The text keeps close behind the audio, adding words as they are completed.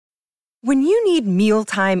When you need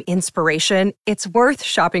mealtime inspiration, it's worth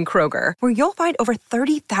shopping Kroger, where you'll find over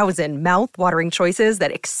 30,000 mouth-watering choices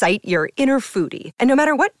that excite your inner foodie. And no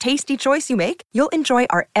matter what tasty choice you make, you'll enjoy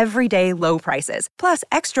our everyday low prices, plus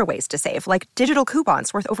extra ways to save, like digital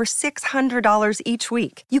coupons worth over $600 each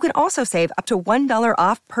week. You can also save up to $1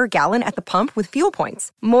 off per gallon at the pump with fuel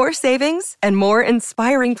points. More savings and more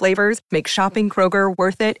inspiring flavors make shopping Kroger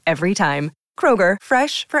worth it every time. Kroger,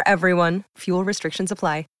 fresh for everyone. Fuel restrictions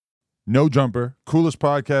apply. No Jumper, coolest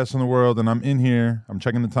podcast in the world, and I'm in here. I'm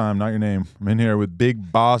checking the time, not your name. I'm in here with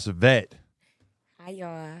Big Boss Vette. Hi,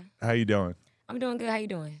 y'all. How you doing? I'm doing good. How you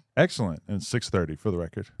doing? Excellent. And it's 6:30 for the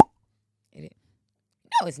record. It is.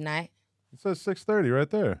 No, it's not. It says 6:30 right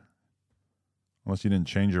there. Unless you didn't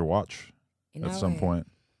change your watch at some point.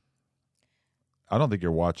 I don't think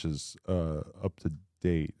your watch is up to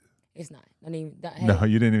date. It's not. Hey, no,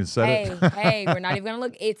 you didn't even set it. Hey, we're not even going to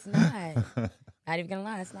look. It's not. Not even going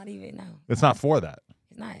to lie. It's not even, no. It's not for that.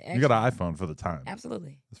 It's not. Actually. You got an iPhone for the time.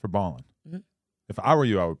 Absolutely. It's for balling. Mm-hmm. If I were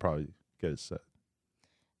you, I would probably get it set.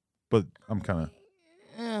 But I'm kind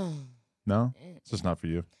of... No? It's just not for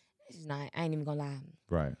you? It's just not. I ain't even going to lie.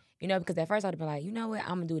 Right. You know, because at first I'd have been like, you know what?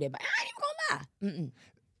 I'm going to do that. But I ain't even going to lie. Mm-mm.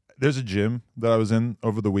 There's a gym that I was in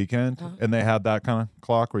over the weekend, and they had that kind of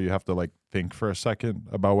clock where you have to, like, think for a second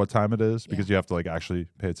about what time it is because you have to, like, actually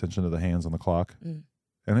pay attention to the hands on the clock. Mm.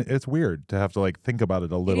 And it's weird to have to, like, think about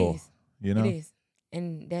it a little, you know? It is.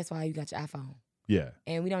 And that's why you got your iPhone. Yeah.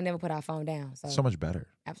 And we don't never put our phone down. So much better.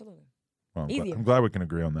 Absolutely. Well, Easier. I'm glad we can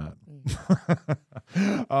agree on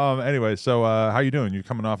that. Anyway, so how you doing? You're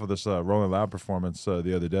coming off of this Rolling Loud performance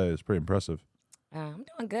the other day. It's pretty impressive. I'm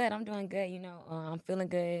doing good. You know, I'm feeling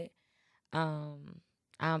good. I'm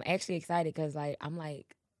actually excited because, like, I'm,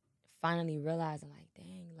 like, finally realizing, like,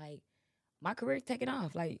 dang, like, my career's taking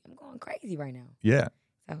off. Like, I'm going crazy right now. Yeah.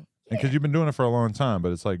 So, and because you've been doing it for a long time,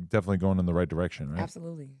 but it's, like, definitely going in the right direction, right?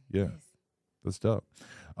 Absolutely. Yeah. Yes. That's dope.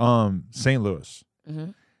 St. Louis.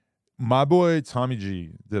 Mm-hmm. My boy Tommy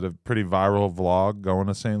G did a pretty viral vlog going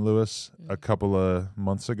to St. Louis a couple of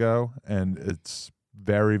months ago, and it's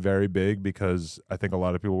very, very big because I think a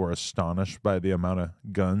lot of people were astonished by the amount of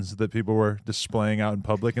guns that people were displaying out in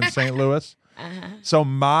public in St. Louis. So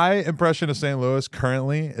my impression of St. Louis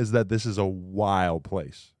currently is that this is a wild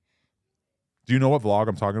place. Do you know what vlog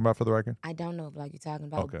I'm talking about for the record? I don't know what vlog you're talking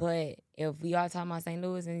about, but if we are talking about St.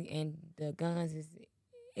 Louis and the guns,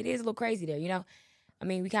 it is a little crazy there, you know? I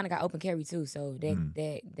mean, we kind of got open carry too, so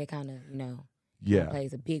that kind of, you know,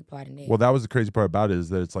 plays a big part in that. Well, that was the crazy part about it is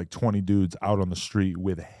that it's like 20 dudes out on the street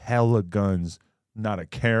with hella guns, not a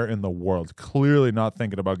care in the world, clearly not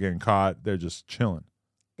thinking about getting caught. They're just chilling.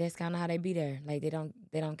 That's kind of how they be there. Like, they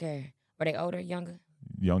don't care. Are they older, younger?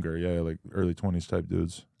 Younger, yeah, like early 20s type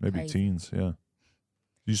dudes, maybe Crazy. teens, yeah.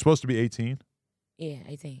 You're supposed to be 18? Yeah,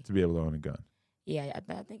 18. To be able to own a gun. Yeah, I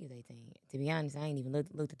think it's 18. To be honest, I ain't even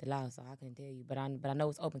looked at the law, so I couldn't tell you. But I know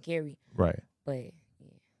it's open carry. Right. But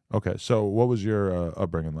yeah. Okay, so what was your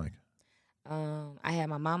upbringing like? I had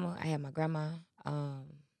my mama, I had my grandma. I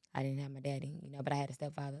didn't have my daddy, you know, but I had a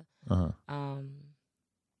stepfather.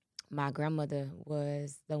 My grandmother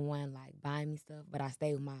was the one like buying me stuff, but I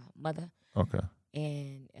stayed with my mother. Okay.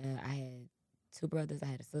 And I had 2 brothers. I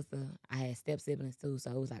had a sister. I had step siblings too,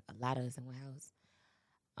 so it was like a lot of us in one house.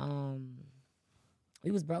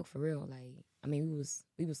 We was broke for real. Like, I mean,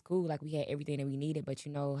 we was cool. Like, we had everything that we needed, but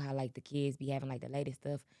you know how like the kids be having like the latest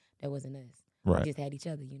stuff. That wasn't us. Right. We just had each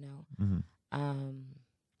other, you know. Mm-hmm.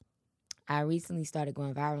 I recently started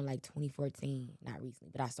going viral in like 2014. Not recently,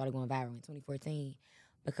 but I started going viral in 2014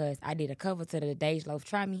 because I did a cover to the Dej Loaf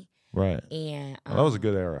Try Me. Right. And that was a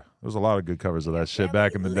good era. There was a lot of good covers of that shit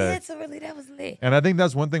back in the day. Literally, that was lit. And I think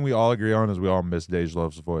that's one thing we all agree on is we all miss Dej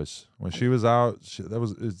Loaf's voice. When she was out,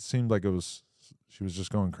 it seemed like she was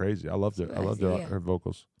just going crazy. I loved it. I loved her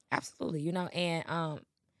vocals. Absolutely, you know, and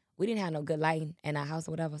we didn't have no good lighting in our house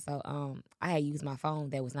or whatever, so I had used my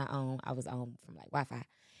phone that was not on. I was on from like Wi-Fi.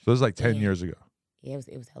 So it was like 10 years ago. Yeah,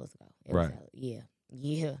 it was hella ago. Right.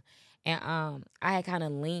 Yeah. And I had kind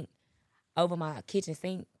of leaned over my kitchen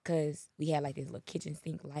sink because we had like this little kitchen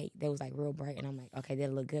sink light that was like real bright, and I'm like, okay,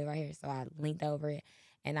 that'll look good right here. So I leaned over it,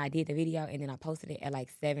 and I did the video, and then I posted it at like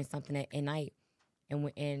 7-something at night,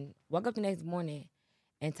 and woke up the next morning,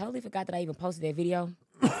 and totally forgot that I even posted that video.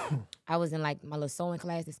 I was in like my little sewing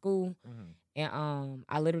class at school, and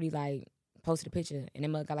I literally like posted a picture, and it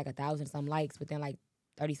must got like 1,000-some likes within like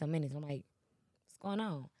 30-some minutes. I'm like, what's going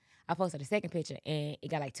on? I posted a second picture, and it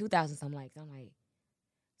got like 2,000-some likes. I'm like,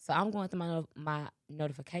 so I'm going through my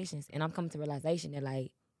notifications, and I'm coming to realization that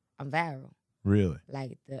like I'm viral. Really?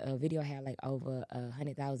 Like the video had like over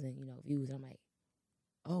 100,000, views. And I'm like,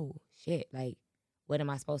 oh shit! Like, what am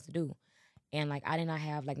I supposed to do? And like I did not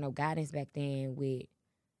have like no guidance back then with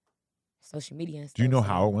social media and stuff. Do you know so-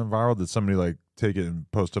 how it went viral? Did somebody like take it and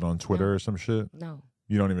post it on Twitter No. or some shit? No.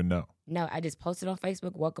 You don't even know. No, I just posted on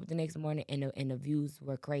Facebook, woke up the next morning, and the views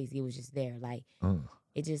were crazy. It was just there. Like,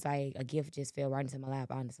 it just like a gift just fell right into my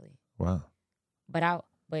lap, honestly. Wow. But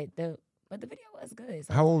the video was good.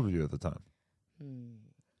 So How old were you at the time?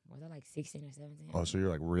 Was I like 16 or 17? Oh, so you're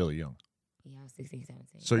like really young. Yeah, I was 16,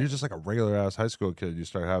 17. So you're just like a regular ass high school kid. You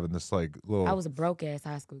start having this like little. I was a broke ass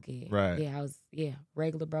high school kid. Right. Yeah, I was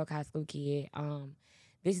regular broke high school kid.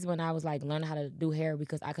 This is when I was like learning how to do hair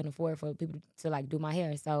because I couldn't afford for people to like do my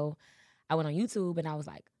hair. So I went on YouTube and I was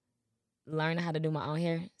like learning how to do my own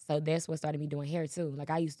hair. So that's what started me doing hair too.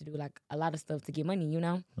 Like I used to do like a lot of stuff to get money, you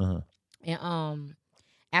know? And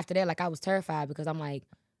after that, like I was terrified because I'm like,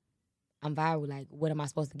 I'm viral. Like, what am I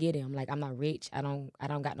supposed to get in? I'm like, I'm not rich. I don't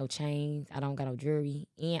got no chains. I don't got no jewelry.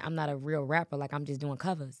 And I'm not a real rapper. Like I'm just doing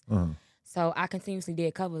covers. So I continuously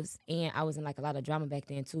did covers and I was in like a lot of drama back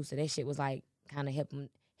then too. So that shit was like kind of helping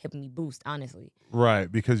me boost, honestly. Right,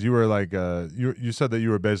 because you were like you said that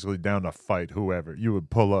you were basically down to fight whoever. You would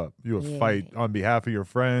pull up. You would fight on behalf of your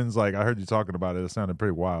friends. Like I heard you talking about it. It sounded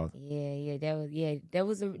pretty wild. That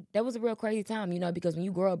was a real crazy time, you know, because when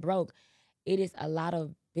you grow up broke, it is a lot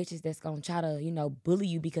of bitches that's gonna try to, you know, bully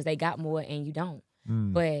you because they got more and you don't.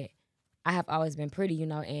 But I have always been pretty, you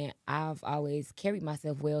know, and I've always carried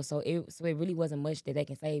myself well. So it really wasn't much that they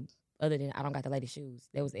can say other than I don't got the latest shoes.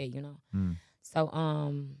 That was it, you know. So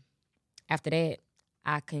after that,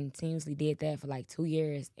 I continuously did that for like 2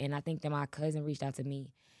 years, and I think that my cousin reached out to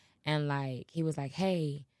me, and like he was like,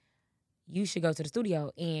 "Hey, you should go to the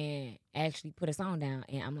studio and actually put a song down."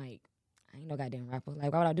 And I'm like, I ain't no goddamn rapper.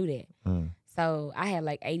 Like, why would I do that? So I had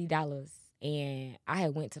like $80, and I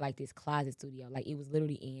had went to like this closet studio. Like it was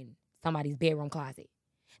literally in somebody's bedroom closet.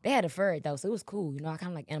 They had a ferret though, so it was cool. You know, I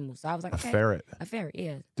kind of like animals. So I was like, okay. A ferret? A ferret,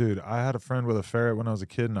 yeah. Dude, I had a friend with a ferret when I was a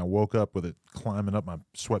kid, and I woke up with it climbing up my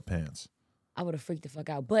sweatpants. I would have freaked the fuck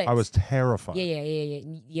out. But I was terrified.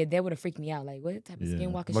 Yeah, that would have freaked me out. Like, what type of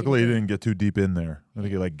skinwalker shit? Luckily, it didn't get too deep in there. I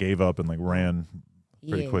think it like gave up and like ran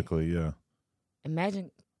pretty quickly, yeah.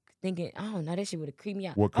 Imagine thinking, I don't know, that shit would have creeped me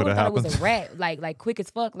out. What could have happened? It was a rat, like quick as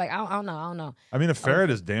fuck. Like, I don't know. I mean, a ferret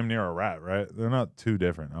is damn near a rat, right? They're not too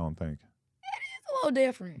different, I don't think. A little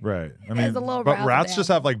different. Right. I There's mean, a little but rats just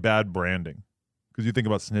have like bad branding. Because you think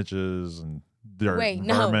about snitches and dirt and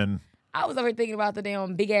vermin. I was over here thinking about the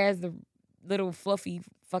damn big ass, the little fluffy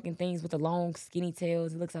fucking things with the long skinny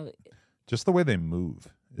tails. It looks so. Just the way they move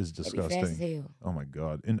is Fast as disgusting. hell. Oh my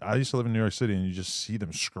God. And I used to live in New York City, and you just see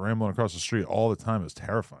them scrambling across the street all the time. It was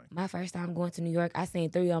terrifying. My first time going to New York, I seen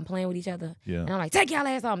 3 of them playing with each other. Yeah. And I'm like, take y'all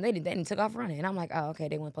ass home. They didn't took off running. And I'm like, oh, okay,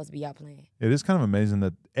 they weren't supposed to be out playing. It is kind of amazing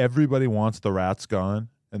that everybody wants the rats gone,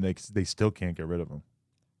 and they still can't get rid of them.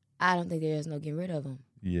 I don't think there is no getting rid of them.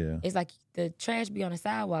 Yeah. It's like the trash be on the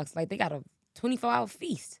sidewalks. Like they got a 24-hour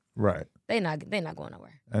feast. Right. They're not going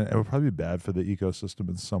nowhere. And it would probably be bad for the ecosystem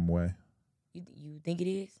in some way. You think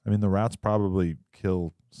it is? I mean, the rats probably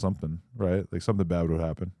kill something, right? Like something bad would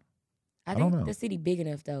happen. I don't think know. the city big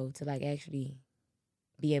enough though to like actually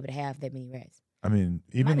be able to have that many rats. I mean,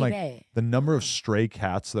 even like the number of stray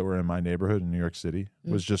cats that were in my neighborhood in New York City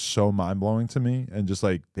was just so mind-blowing to me, and just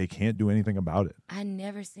like they can't do anything about it. I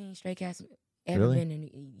never seen stray cats ever Really? been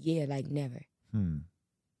in like never.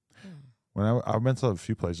 When I went to a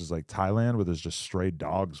few places like Thailand where there's just stray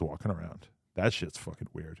dogs walking around. That shit's fucking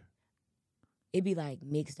weird. It'd be like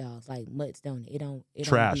mixed dogs, like mutts, don't it? It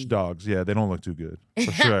Trash don't be. dogs, yeah, they don't look too good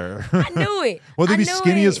for sure. I knew it. Well, they'd I be knew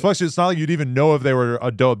skinny it. as fuck. So it's not like you'd even know if they were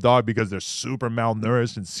a dope dog because they're super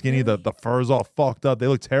malnourished and skinny. Really? The fur's all fucked up. They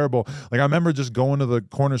look terrible. Like I remember just going to the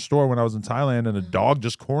corner store when I was in Thailand, and a dog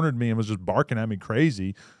just cornered me and was just barking at me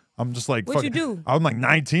crazy. I'm just like, What'd you do? I'm like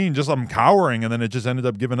 19, I'm cowering, and then it just ended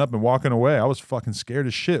up giving up and walking away. I was fucking scared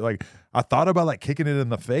as shit. Like I thought about like kicking it in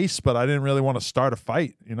the face, but I didn't really want to start a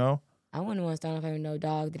fight, you know? I wouldn't want to start off having no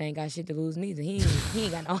dog that ain't got shit to lose neither. He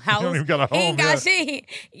ain't got no house. don't even got a home, He ain't got yeah. shit.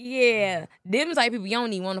 Yeah. Them type people, you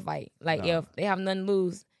don't even want to fight. Like, if they have nothing to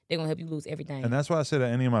lose, they're going to help you lose everything. And that's why I say to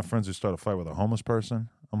any of my friends who start a fight with a homeless person,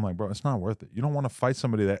 I'm like, bro, it's not worth it. You don't want to fight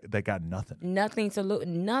somebody that got nothing. Nothing to lose.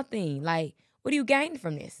 Nothing. Like, what are you gaining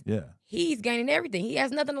from this? Yeah. He's gaining everything. He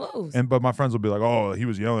has nothing to lose. But my friends will be like, oh, he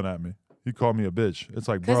was yelling at me. He called me a bitch. It's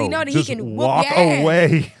like, bro, he know that he just can whoop walk your ass.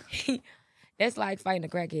 away. That's like fighting a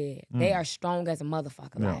crackhead. They are strong as a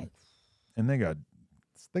motherfucker. Yeah. Like, And they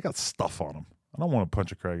got stuff on them. I don't want to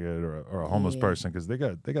punch a crackhead or a homeless person because they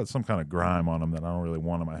got some kind of grime on them that I don't really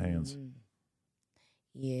want in my hands.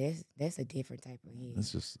 Yeah, that's a different type of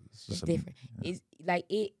It's just different. It's like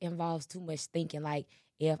it involves too much thinking. Like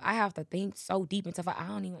if I have to think so deep into fight,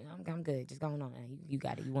 I'm good. Just going on. You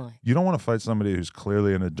got it. You won. You don't want to fight somebody who's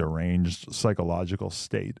clearly in a deranged psychological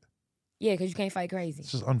state. Yeah, because you can't fight crazy.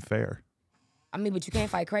 It's just unfair. I mean, but you can't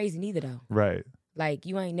fight crazy neither, though. Right. Like,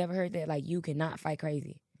 you ain't never heard that. Like, you cannot fight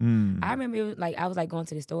crazy. Mm. I remember, it was, like, I was, like, going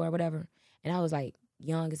to the store or whatever, and I was, like,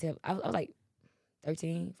 young as hell. I was like,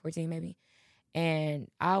 13, 14 maybe. And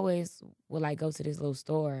I always would, like, go to this little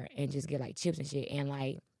store and just get, like, chips and shit. And,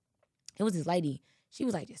 like, it was this lady. She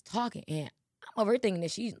was, like, just talking. And I'm over here thinking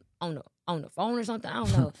that she's on the phone or something. I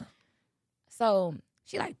don't know. So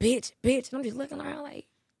she like, bitch. And I'm just looking around like,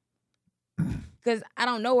 because I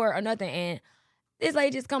don't know her or nothing. And this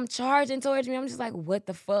lady just come charging towards me. I'm just like, what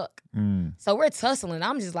the fuck? Mm. So we're tussling.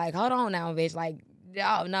 I'm just like, hold on now, bitch. Like,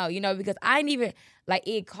 oh, no, because I ain't even, like,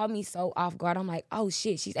 it caught me so off guard. I'm like, oh,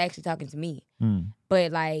 shit, she's actually talking to me. Mm.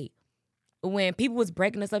 But, like, when people was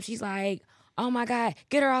breaking us up, she's like, oh, my God,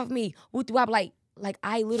 get her off me. I'm like,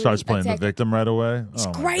 I literally starts playing the victim right away. It's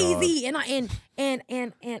oh crazy. And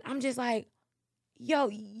I'm just like,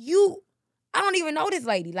 yo, I don't even know this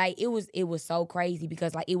lady. Like, it was so crazy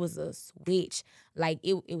because, like, it was a switch. Like,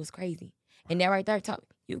 it was crazy. And that right there,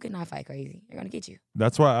 you cannot fight crazy. They're going to get you.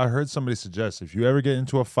 That's why I heard somebody suggest if you ever get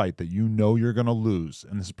into a fight that you know you're going to lose,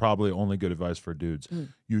 and this is probably only good advice for dudes,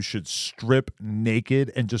 you should strip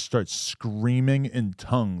naked and just start screaming in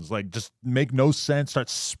tongues. Like, just make no sense. Start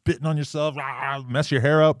spitting on yourself. Mess your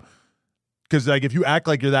hair up. Because, like, if you act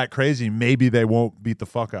like you're that crazy, maybe they won't beat the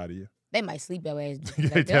fuck out of you. They might sleep your ass.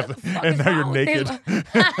 Like, definitely. And now you're naked.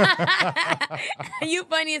 You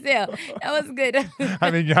funny as hell. That was good.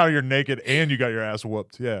 I mean, now you're naked and you got your ass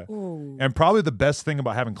whooped. Yeah. Ooh. And probably the best thing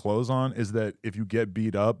about having clothes on is that if you get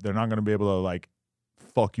beat up, they're not going to be able to, like,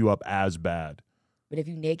 fuck you up as bad. But if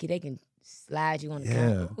you naked, they can slide you on the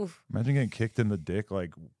ground. Oof. Imagine getting kicked in the dick,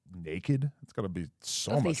 like, naked. It's got to be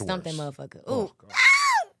so much worse. They stump that motherfucker. Ooh.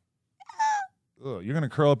 Oh, ugh, you're going to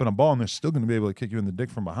curl up in a ball and they're still going to be able to kick you in the dick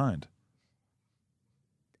from behind.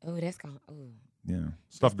 Oh, that's gone. Oh. Yeah.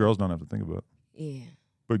 Stuff girls don't have to think about. Yeah.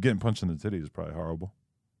 But getting punched in the titty is probably horrible.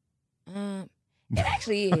 It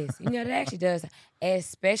actually is. It actually does.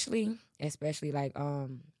 Especially like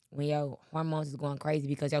when your hormones is going crazy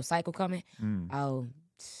because your cycle coming. Oh,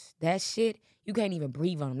 that shit, you can't even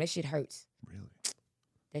breathe on them. That shit hurts. Really?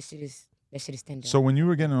 That shit is tender. So when you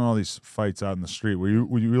were getting in all these fights out in the street,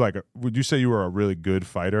 would you say you were a really good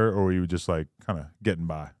fighter, or were you just like kind of getting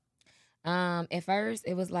by? At first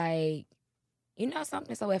it was like,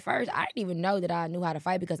 something. So at first I didn't even know that I knew how to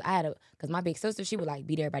fight because my big sister, she would like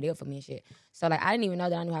beat everybody up for me and shit. So like I didn't even know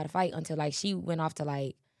that I knew how to fight until like she went off to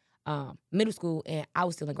like middle school and I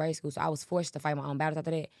was still in grade school. So I was forced to fight my own battles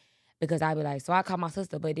after that because I'd be like, so I called my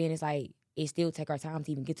sister, but then it's like it still take her time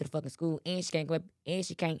to even get to the fucking school and she can't go up and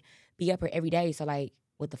she can't be up here every day. So like,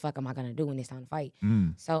 what the fuck am I gonna do when it's time to fight?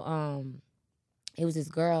 So it was this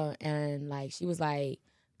girl and like she was like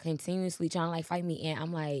continuously trying to like fight me and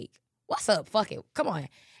I'm like, what's up? Fuck it. Come on.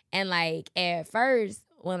 And like at first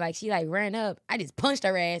when like she like ran up, I just punched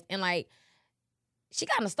her ass and like she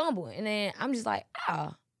kind of stumbled and then I'm just like,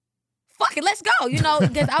 fuck it, let's go,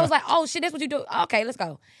 because I was like, oh shit, that's what you do. Okay, let's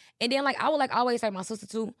go. And then like I would like always fight my sister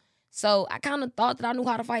too. So I kind of thought that I knew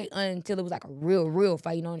how to fight until it was like a real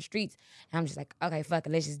fight, in the streets. And I'm just like, okay, fuck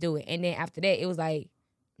it, let's just do it. And then after that, it was like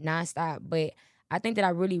nonstop. But I think that I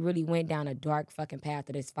really, really went down a dark fucking path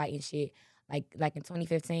of this fighting shit. Like in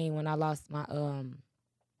 2015 when I lost my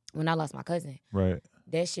cousin. Right.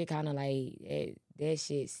 That shit kind of like that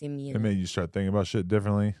shit sent me in. It made you start thinking about shit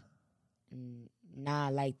differently. Nah,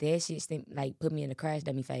 like that shit like put me in the crash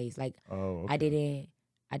dummy phase. Like okay.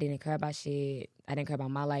 I didn't care about shit. I didn't care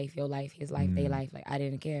about my life, your life, his life, their life. Like I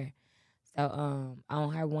didn't care. So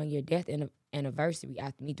on her 1 year death anniversary,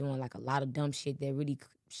 after me doing like a lot of dumb shit that really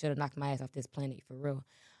should have knocked my ass off this planet for real.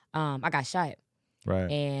 I got shot.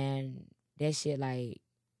 Right. And that shit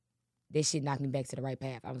knocked me back to the right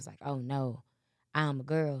path. I was like, oh no, I'm a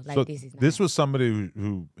girl. Like so this was somebody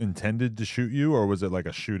who intended to shoot you, or was it like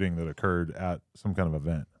a shooting that occurred at some kind of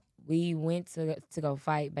event? We went to go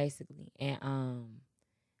fight basically, and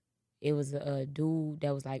it was a dude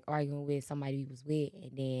that was like arguing with somebody he was with,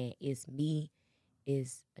 and then it's me,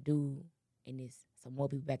 it's a dude, and it's some more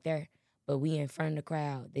people back there. But we in front of the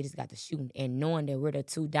crowd, they just got to shooting and knowing that we're the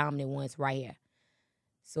two dominant ones right here.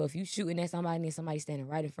 So if you shooting at somebody and then somebody standing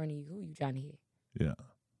right in front of you, who you trying to hit? Yeah.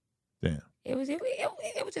 Damn. It was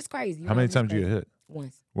just crazy. How many times did you get hit?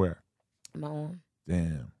 Once. Where? My arm.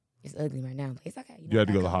 Damn. It's ugly right now, but it's okay. You had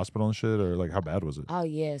to go to the hospital and shit, or like how bad was it? Oh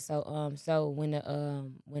yeah. So when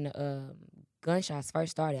the gunshots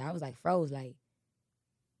first started, I was like froze, like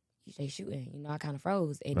they shooting. You know, I kind of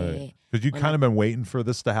froze. And Right. then Because you when kind of been waiting for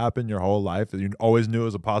this to happen your whole life. You always knew it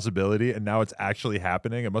was a possibility, and now it's actually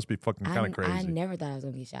happening. It must be fucking kind of crazy. I never thought I was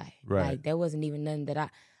gonna get shot. Right. Like there wasn't even nothing that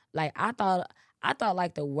I thought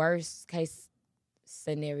like the worst case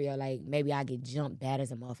scenario, like maybe I get jumped bad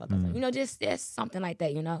as a motherfucker. You know, just something like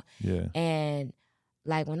that, you know? Yeah. And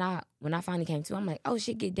like when I finally came to, I'm like, oh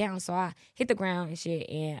shit, get down. So I hit the ground and shit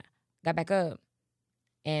and got back up.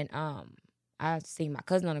 And I see my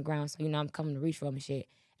cousin on the ground, so you know I'm coming to reach for him and shit.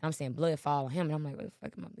 And I'm seeing blood fall on him, and I'm like, where the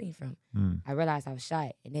fuck am I bleeding from? I realized I was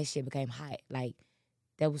shot, and that shit became hot. Like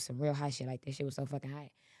that was some real hot shit. Like that shit was so fucking hot.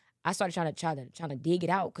 I started trying to dig it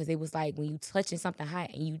out because it was like when you touching something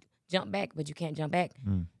hot and you jump back, but you can't jump back.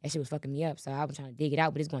 That shit was fucking me up. So I was trying to dig it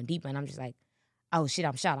out, but it's going deeper, and I'm just like, oh shit,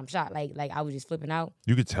 I'm shot. Like I was just flipping out.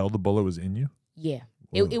 You could tell the bullet was in you? Yeah.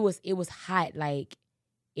 It was hot, like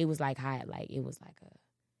it was like hot, like it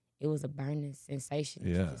was a burning sensation.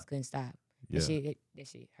 Yeah. You just couldn't stop. Yeah. That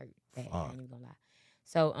shit hurt bad. I ain't even gonna lie.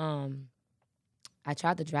 So I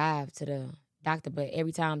tried to drive to the doctor, but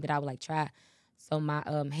every time that I would like try, so my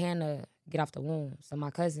hand to get off the wound. So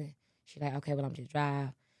my cousin, she like, okay, well I'm just drive.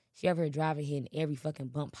 She over here driving, hitting every fucking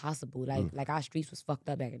bump possible. Like our streets was fucked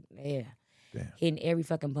up back in Damn. Hitting every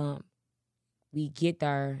fucking bump. We get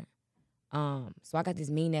there. So I got this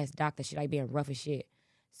mean ass doctor. She like being rough as shit.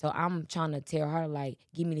 So I'm trying to tell her, like,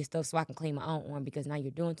 give me this stuff so I can clean my own arm because now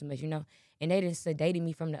you're doing too much, you know? And they didn't sedated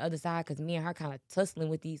me from the other side because me and her kind of tussling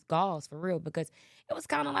with these gauze for real because it was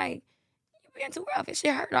kind of like, you're being too rough. It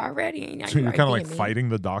shit hurt already. And so you're kind of like fighting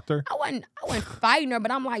the doctor? I wasn't fighting her,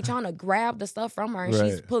 but I'm like trying to grab the stuff from her and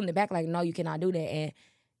she's pulling it back like, no, you cannot do that. And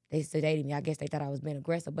they sedated me. I guess they thought I was being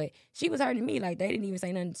aggressive, but she was hurting me. Like, they didn't even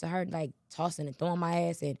say nothing to her, like tossing and throwing my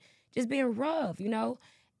ass and just being rough, you know?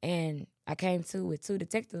 And I came to with 2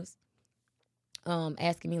 detectives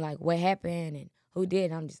asking me, like, what happened and who did.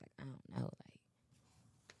 And I'm just like, I don't know.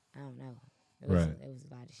 Like, I don't know. It was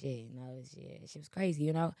a lot of shit, you know? Shit was crazy,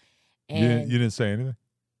 you know? And you didn't say anything?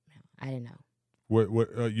 I didn't know.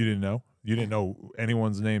 What you didn't know? You didn't know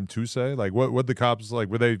anyone's name to say? Like, what the cops, like,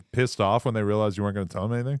 were they pissed off when they realized you weren't going to tell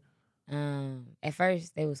them anything? At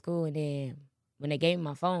first, they was cool, and then when they gave me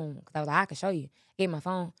my phone, because I was like, I can show you. Gave me my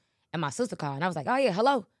phone, and my sister called, and I was like, oh, yeah,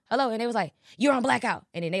 hello. And they was like, you're on blackout.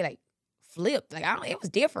 And then they, like, flipped. Like, it was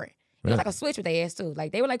different. It was like a switch with their ass, too.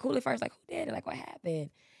 Like, they were, like, cool at first. Like, who did it? Like, what happened?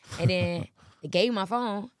 And then they gave me my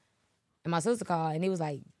phone, and my sister called, and it was,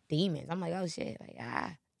 like, demons. I'm like, oh, shit. Like,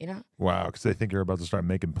 you know? Wow, because they think you're about to start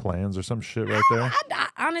making plans or some shit right there? I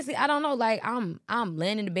honestly, I don't know. Like, I'm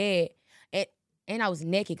laying in the bed, and I was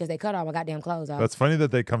naked because they cut all my goddamn clothes off. That's funny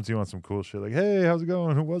that they come to you on some cool shit. Like, hey, how's it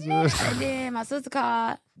going? Who was it? And then my sister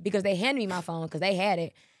called because they handed me my phone because they had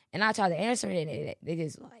it. And I tried to answer it, and they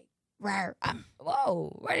just like,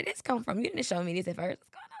 whoa, where did this come from? You didn't show me this at first.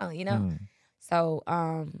 What's going on, you know?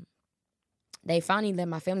 So they finally let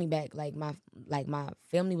my family back. Like my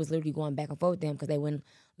family was literally going back and forth with them because they wouldn't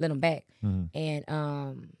let them back. And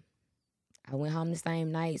I went home the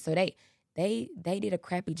same night. So they did a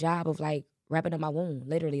crappy job of like wrapping up my wound.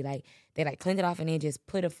 Literally, like they like cleaned it off and then just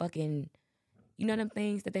put a fucking, you know them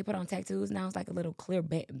things that they put on tattoos. Now it's like a little clear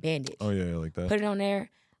bandage. Oh yeah, like that. Put it on there.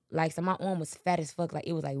 Like, so my arm was fat as fuck. Like,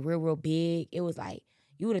 it was, like, real big. It was, like,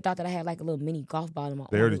 you would have thought that I had, like, a little mini golf ball in my arm.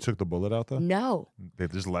 They already took the bullet out, though? No. They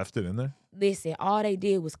just left it in there? Listen, all they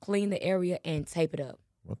did was clean the area and tape it up.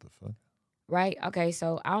 What the fuck? Right? Okay,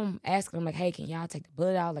 so I'm asking them, like, hey, can y'all take the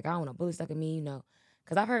bullet out? Like, I don't want a bullet stuck in me, you know.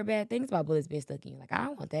 Because I've heard bad things about bullets being stuck in you. Like, I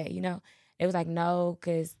don't want that, you know. It was like, no,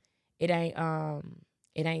 because it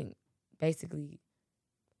ain't basically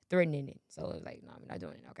threatening it. So it was like, no, I'm not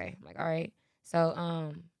doing it, okay? I'm like, all right.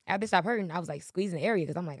 So, after it stopped hurting, I was like squeezing the area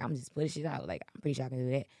because I'm like, I'm just putting shit out. Like, I'm pretty sure I can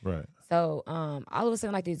do that. Right. So, all of a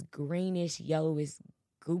sudden, like this greenish, yellowish,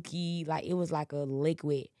 gooky, like it was like a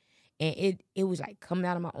liquid. And it was like coming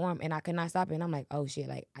out of my arm and I could not stop it. And I'm like, oh shit,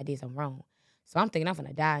 like I did something wrong. So I'm thinking I'm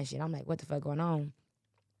gonna die and shit. I'm like, what the fuck going on?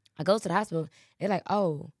 I go to the hospital. They're like,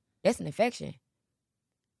 oh, that's an infection.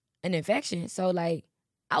 An infection. So like,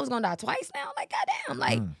 I was gonna die twice now. Like, goddamn,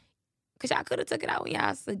 like. Cause y'all could have took it out when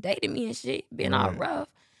y'all sedated me and shit, being all rough.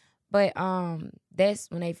 But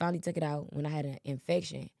that's when they finally took it out when I had an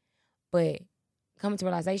infection. But coming to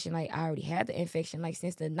realization, like I already had the infection like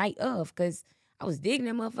since the night of, cause I was digging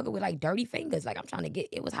that motherfucker with like dirty fingers. Like I'm trying to get,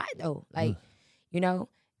 it was hot though, like you know.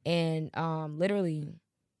 And literally,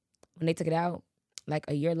 when they took it out, like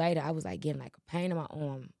a year later, I was like getting like a pain in my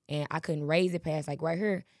arm, and I couldn't raise it past like right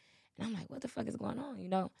here. And I'm like, what the fuck is going on, you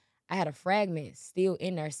know? I had a fragment still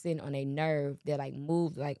in there sitting on a nerve that like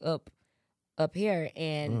moved like up here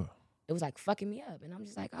and it was like fucking me up. And I'm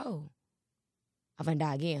just like, oh, I'm gonna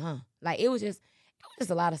die again, huh? Like it was just, just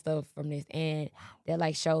a lot of stuff from this, and that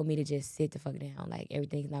like showed me to just sit the fuck down. Like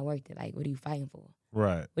everything's not worth it. Like what are you fighting for?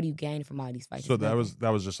 Right. What do you gain from all these fights? So It's that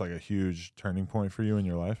nothing. was just like a huge turning point for you in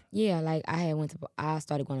your life. Yeah, like I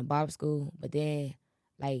started going to barber school, but then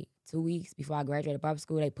like 2 weeks before I graduated barber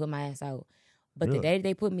school, they put my ass out. But the Really? day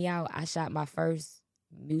they put me out, I shot my first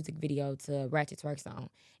music video to Ratchet Twerk song.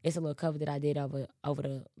 It's a little cover that I did over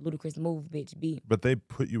the Ludacris Move Bitch beat. But they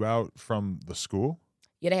put you out from the school?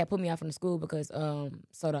 Yeah, they had put me out from the school because so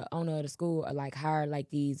the owner of the school like hired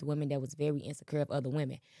like these women that was very insecure of other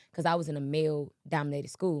women because I was in a male dominated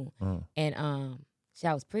school and she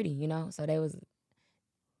I was pretty, you know, so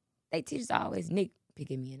they teachers always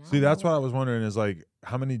nitpicking me. And I See, don't know that's what why. I was wondering is like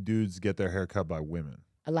how many dudes get their hair cut by women?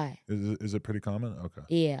 A lot. Is it pretty common? Okay.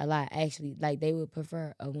 Yeah, a lot actually. Like they would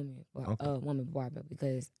prefer a woman Okay. barber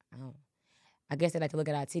because I guess they like to look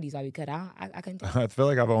at our titties while we cut. I couldn't. I feel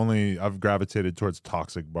like I've gravitated towards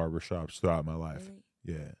toxic barbershops throughout my life.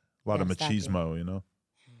 Really? Yeah. A lot of Gotta stop it. machismo, you know?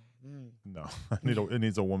 Mm, No. It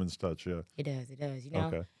needs a woman's touch, yeah. it does. You know.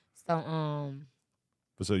 Okay. So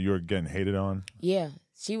But so you were getting hated on? yeah,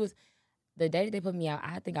 she was. The day that they put me out,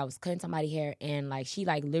 I think I was cutting somebody's hair, and like she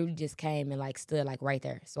like literally just came and like stood like right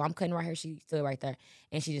there. So I'm cutting right here, she stood right there,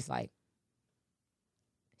 and she just like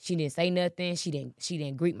she didn't say nothing. She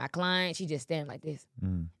didn't greet my client. She just standing like this,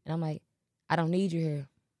 Mm. and I'm like, I don't need you here.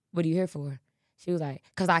 What are you here for? She was like,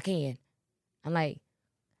 'cause I can. I'm like,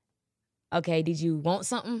 okay, did you want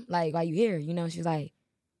something? Like, why you here? You know? She's like,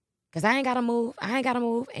 'cause I ain't gotta move.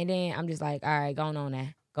 And then I'm just like, all right, going on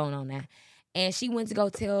now. And she went to go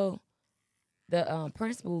tell the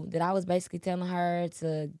principal that I was basically telling her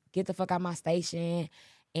to get the fuck out my station,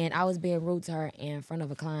 and I was being rude to her in front of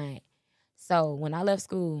a client. So when I left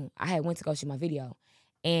school, I had went to go shoot my video,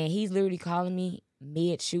 and he's literally calling me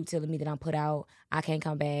mid-shoot, telling me that I'm put out, I can't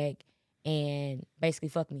come back, and basically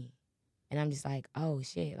fuck me. And I'm just like, oh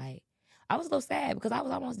shit, like I was a little sad because I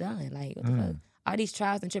was almost done. Like what the fuck? All these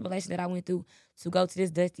trials and tribulations that I went through to go to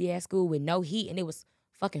this dusty ass school with no heat, and it was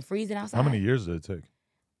fucking freezing outside. How many years did it take?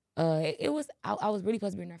 It was I was really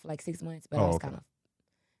supposed to be in there for like 6 months, but Oh, I was okay. kind of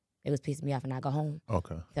it was pissing me off, and I go home,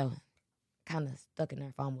 Okay. so kind of stuck in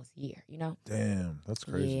there for almost a year, you know. Damn, that's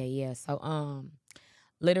crazy. Yeah. So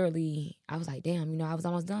literally, I was like, damn, you know, I was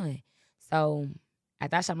almost done. So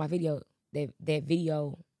after I shot my video, that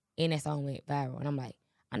video in that song went viral, and I'm like,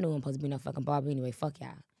 I knew I'm supposed to be no fucking barber anyway. Fuck y'all.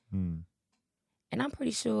 Mm. And I'm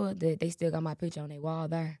pretty sure that they still got my picture on their wall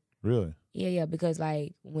there. Really? Yeah, because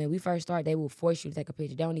like when we first started, they will force you to take a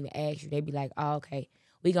picture. They don't even ask you. They be like, oh, okay,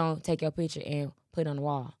 we gonna take your picture and put it on the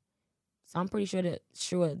wall. So I'm pretty sure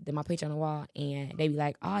that my picture on the wall, and they be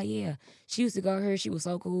like, oh yeah, she used to go here. She was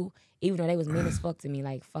so cool, even though they was mean as fuck to me.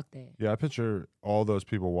 Like fuck that. Yeah, I picture all those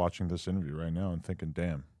people watching this interview right now and thinking,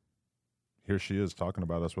 damn, here she is talking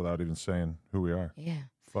about us without even saying who we are. Yeah,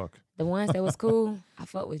 Fuck. the ones that was cool, I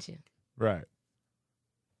fuck with you. Right.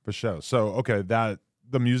 For sure. So, okay,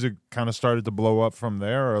 the music kind of started to blow up from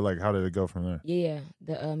there, or like how did it go from there? Yeah,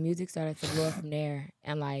 the music started to blow up from there,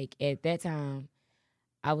 and like at that time,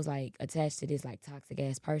 I was like attached to this like toxic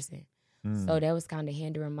ass person. So that was kind of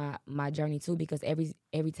hindering my journey too, because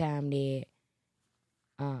every time that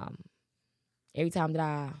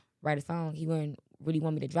I write a song, he wouldn't really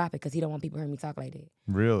want me to drop it because he don't want people hearing me talk like that.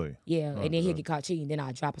 Really? Yeah, Oh, and then he'll God. get caught cheating, then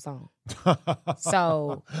I'll drop a song.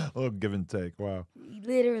 So a little give and take. Wow.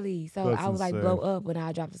 literally, so That's I was like insane. blow up when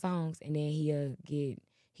I drop the songs, and then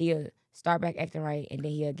he'll start back acting right, and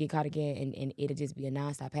then he'll get caught again, and it'll just be a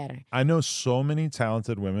nonstop pattern. I know so many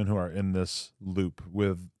talented women who are in this loop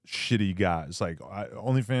with shitty guys, like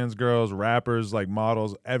OnlyFans girls, rappers, like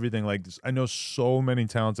models, everything. Like this. I know so many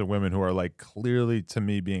talented women who are like clearly to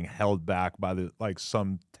me being held back by the like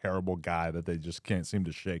some terrible guy that they just can't seem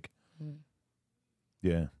to shake. Mm.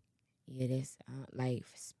 Yeah. Yeah, that's like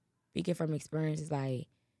speaking from experience. Is like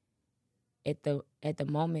at the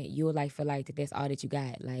moment you would like feel like that that's all that you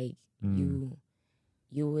got. Like you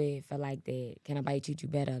would feel like that can nobody treat you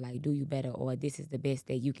better, like do you better, or this is the best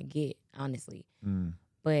that you can get, honestly.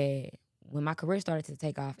 But when my career started to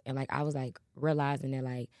take off, and like I was like realizing that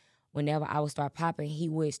like whenever I would start popping, he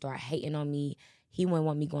would start hating on me. He wouldn't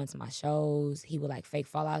want me going to my shows. He would like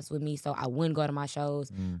fake fallouts with me, so I wouldn't go to my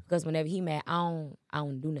shows because whenever he mad, I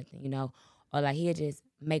don't do nothing, you know. Or like he'll just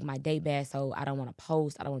make my day bad, so I don't want to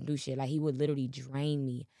post. I don't want to do shit. Like he would literally drain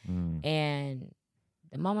me. And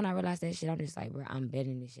the moment I realized that shit, I'm just like, bro, I'm better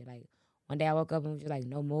than this shit. Like one day I woke up and was just like,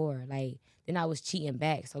 no more. Like then I was cheating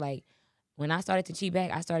back. So like when I started to cheat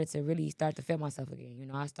back, I started to really feel myself again. You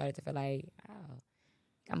know, I started to feel like, oh,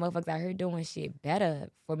 got motherfuckers out here doing shit better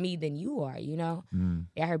for me than you are, you know?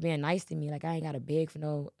 They out here being nice to me. Like, I ain't got to beg for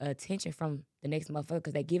no attention from the next motherfucker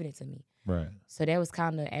because they giving it to me. Right. So that was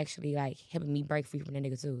kind of actually like helping me break free from that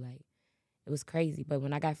nigga too. Like it was crazy. But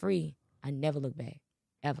when I got free, I never looked back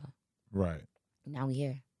ever. Right. Now we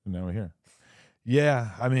here. Now we're here.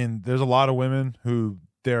 Yeah, I mean, there's a lot of women who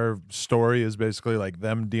their story is basically like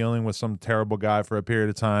them dealing with some terrible guy for a period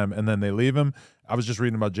of time and then they leave him. I was just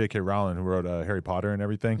reading about J.K. Rowling, who wrote Harry Potter and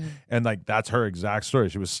everything, and like that's her exact story.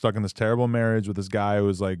 She was stuck in this terrible marriage with this guy who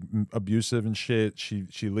was like abusive and shit. She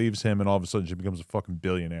leaves him, and all of a sudden she becomes a fucking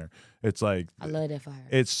billionaire. It's like I love that for her.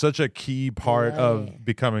 It's such a key part of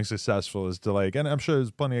becoming successful is to like, and I'm sure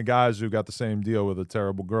there's plenty of guys who got the same deal with a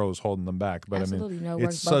terrible girl who's holding them back. But Absolutely. I mean, No,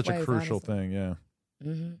 it's such a crucial thing. Yeah.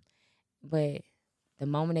 Mm-hmm. But the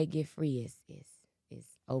moment they get free, it's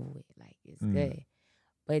over with. Like it's good.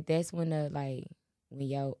 But that's when when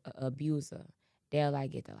your abuser, they'll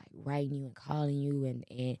like get to like writing you and calling you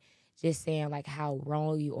and just saying like how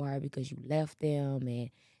wrong you are because you left them and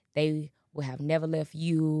they would have never left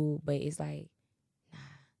you. But it's like, nah,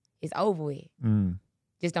 it's over with.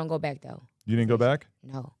 Just don't go back though. You didn't go back?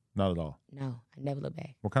 No. Not at all? No, I never look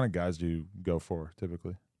back. What kind of guys do you go for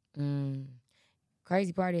typically?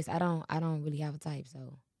 Crazy part is I don't really have a type,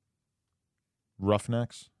 so.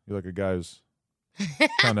 Roughnecks? You like a guy who's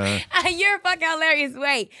kind of... You're fucking hilarious.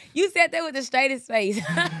 Wait, you said that with the straightest face.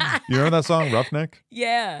 You know that song, Roughneck?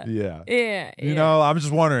 Yeah. Yeah. You know, I'm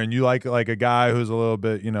just wondering, you like a guy who's a little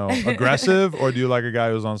bit, aggressive, or do you like a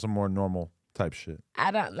guy who's on some more normal type shit?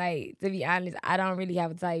 I don't, to be honest, I don't really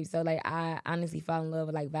have a type. So, I honestly fall in love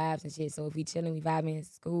with, vibes and shit. So, if we chilling, we vibing in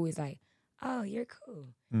school, it's like, oh, you're cool.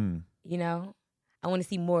 You know? I want to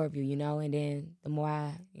see more of you, and then the more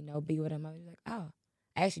I, be with him, I was like, oh,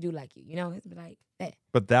 I actually do like you, It's like that.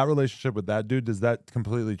 But that relationship with that dude, does that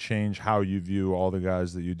completely change how you view all the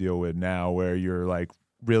guys that you deal with now, where you're like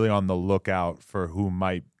really on the lookout for who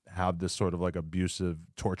might have this sort of like abusive,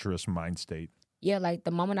 torturous mind state? Yeah,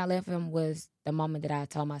 the moment I left him was the moment that I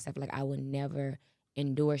told myself I would never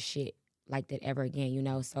endure shit like that ever again,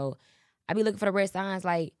 So I be looking for the red signs,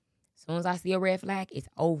 as soon as I see a red flag, it's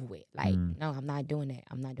over with. No, I'm not doing that.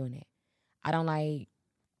 I'm not doing that. I don't like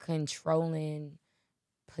controlling,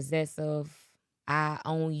 possessive, I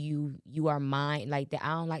own you, you are mine, like that.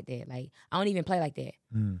 I don't like that. I don't even play like that.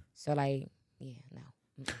 So, yeah,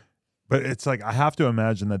 no. But it's I have to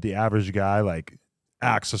imagine that the average guy,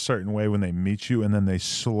 acts a certain way when they meet you, and then they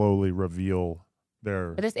slowly reveal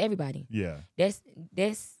their... But that's everybody. Yeah. That's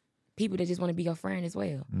people that just want to be your friend as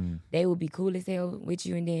well. They will be cool as hell with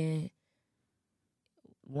you, and then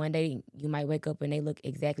one day you might wake up and they look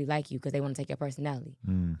exactly like you because they want to take your personality.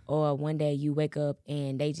 Or one day you wake up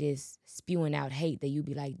and they just spewing out hate that you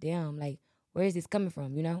be like, damn, where is this coming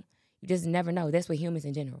from, You just never know. That's what humans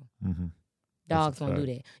in general. Dogs won't do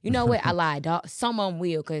that. You know what? I lied. Some of them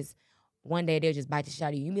will, because one day they'll just bite the shit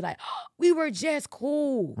out of you. You be like, oh, we were just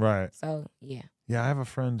cool. Right. So, yeah. Yeah, I have a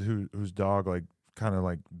friend whose dog, kind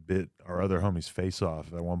of bit our other homie's face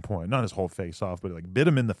off at one point. Not his whole face off, but bit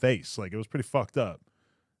him in the face. It was pretty fucked up.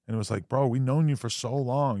 And it was bro, we known you for so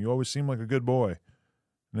long. You always seem like a good boy. And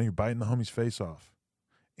then you're biting the homie's face off.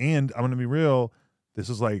 And I'm going to be real. This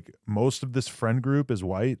is most of this friend group is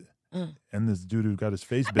white. And this dude who got his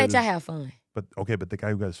face bit. I bet y'all have fun. But the guy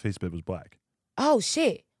who got his face bit was black. Oh,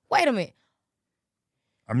 shit. Wait a minute.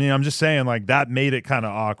 I mean, I'm just saying, that made it kind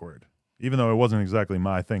of awkward. Even though it wasn't exactly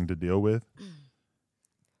my thing to deal with.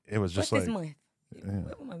 It was just What's this month? Yeah.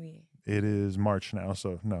 What month we in? It is March now,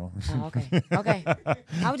 so no. Oh, okay. Okay.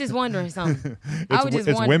 I was just wondering something.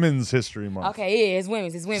 It's Women's History Month. Okay, yeah, it's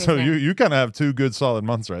women's. It's women's. So now. you kind of have two good solid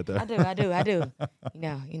months right there. I do.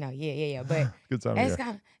 Yeah. But good time. It's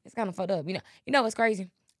kind of fucked up. You know what's crazy?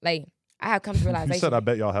 I have come to realization. You said I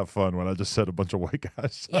bet y'all have fun when I just said a bunch of white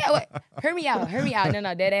guys. Yeah, wait. Hear me out.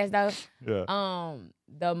 No, dead ass though. Yeah.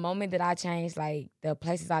 The moment that I changed, the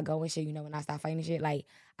places I go and shit, when I start fighting and shit,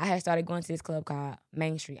 I had started going to this club called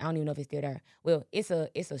Main Street. I don't even know if it's still there. Well, it's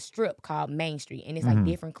a strip called Main Street, and it's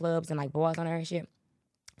different clubs and bars on there and shit.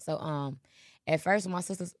 So at first when my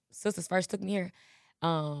sisters first took me here,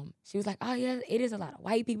 she was like, oh yeah, it is a lot of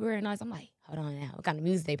white people here and all. I'm like, hold on now, what kind of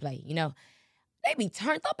music they play? They be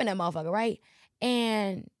turned up in that motherfucker, right?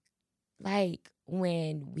 And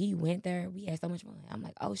when we went there, we had so much fun. I'm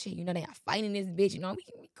like, oh shit, they are fighting this bitch, we can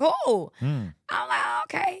be cool. I'm like,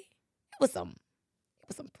 okay. It was some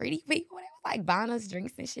pretty people that was buying us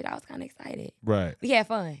drinks and shit. I was kind of excited. Right. We had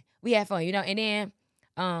fun, and then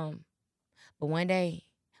but one day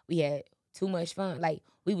we had too much fun.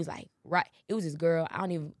 We was right. It was this girl, I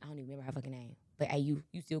don't even remember her fucking name. But hey, you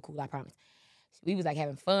still cool, I promise. We was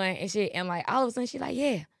having fun and shit, and all of a sudden she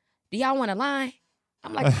yeah, do y'all want a line?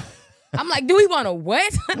 I'm like, do we want a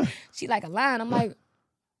what? She a line. I'm like,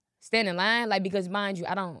 stand in line, like, because mind you,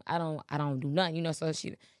 I don't do nothing, you know. So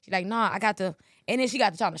she like, nah, I got to, and then she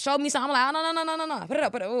got to trying to show me something. I'm like, oh, no, put it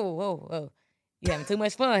up, whoa. You having too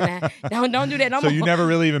much fun now. Don't do that no So more. you never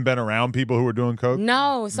really even been around people who were doing coke?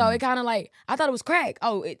 No, so it kind of like, I thought it was crack.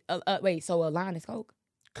 Oh, wait, so a line is coke?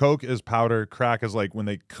 Coke is powder. Crack is like when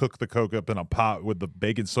they cook the coke up in a pot with the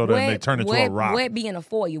baking soda and they turn it to a rock. What be in a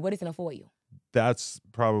foil? What is in a foil? That's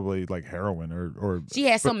probably like heroin or. She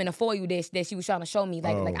had something in a foil that she was trying to show me.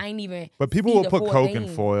 Like I ain't even. But people see will the put full coke thing.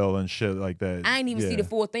 in foil and shit like that. I ain't even see the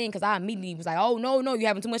full thing because I immediately was like, oh, no, you're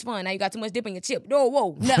having too much fun. Now you got too much dip in your chip.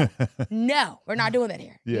 Whoa, no. No, we're not doing that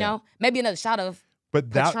here. Yeah. You know? Maybe another shot of But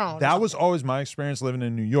Patron that was always my experience living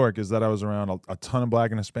in New York, is that I was around a ton of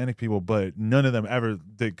Black and Hispanic people, but none of them ever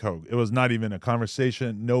did coke. It was not even a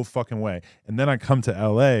conversation, no fucking way. And then I come to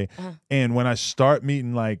LA, and when I start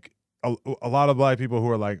meeting like a lot of Black people who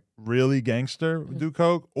are like really gangster do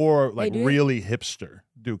coke, or like really hipster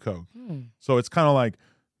do coke. So it's kind of like,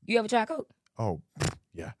 you ever try coke? Oh,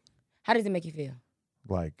 yeah. How does it make you feel?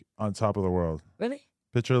 Like on top of the world. Really?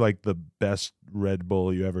 Picture like the best Red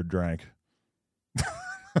Bull you ever drank.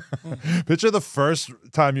 Picture the first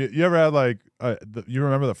time you ever had like you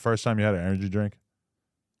remember the first time you had an energy drink?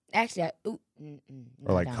 Actually, or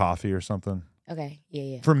like coffee or something. Okay,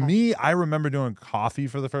 yeah. For me, I remember doing coffee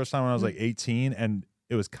for the first time when I was like 18, and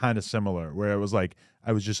it was kind of similar, where it was like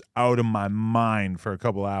I was just out of my mind for a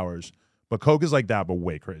couple hours. But Coke is like that, but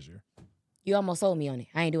way crazier. You almost sold me on it.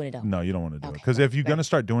 I ain't doing it though. No, you don't want to do it, because if you're gonna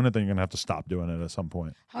start doing it, then you're gonna have to stop doing it at some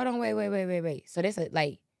point. Hold on, wait. So that's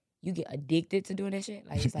like you get addicted to doing that shit?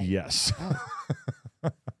 Like it's like yes.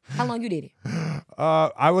 How long you did it?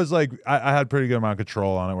 I was like, I had pretty good amount of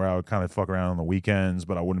control on it, where I would kind of fuck around on the weekends,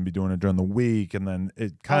 but I wouldn't be doing it during the week. And then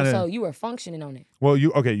it kind of. So you were functioning on it. Well,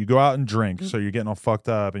 you go out and drink, so you're getting all fucked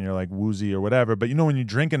up and you're like woozy or whatever. But you know, when you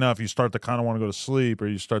drink enough, you start to kind of want to go to sleep, or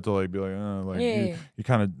you start to like be like, you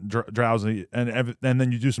kind of drowsy, and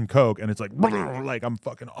then you do some coke, and it's like I'm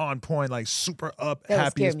fucking on point, like super up,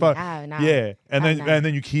 happy as fuck. Yeah, and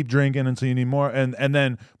then you keep drinking until you need more, and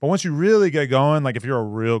then but once you really get going, like if you're a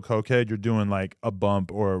real cokehead, you're doing like a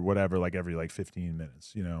bump or whatever, like every like 15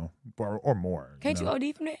 minutes, you know, or more. Can't you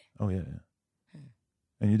OD from that? Oh yeah.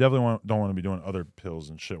 And you definitely don't want to be doing other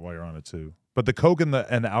pills and shit while you're on it too. But the coke and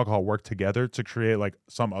the alcohol work together to create like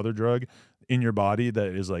some other drug in your body that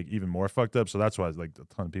is like even more fucked up. So that's why like a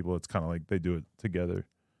ton of people, it's kind of like they do it together.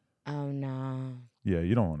 Oh no. Yeah,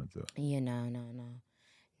 you don't want to do it. Yeah, no.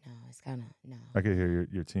 No, it's kind of, no. I could hear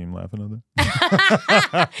your team laughing at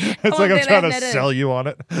that. It's like I'm trying to sell you on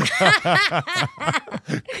it.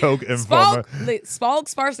 Coke informer.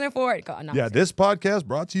 Spokesperson for it. No, yeah, this podcast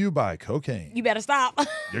brought to you by cocaine. You better stop.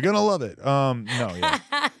 You're going to love it. No, yeah.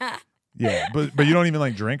 Yeah, but you don't even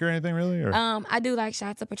like drink or anything really? Or? I do like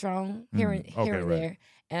shots of Patron here and there.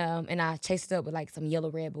 And I chase it up with like some yellow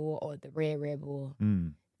Red Bull or the red Bull.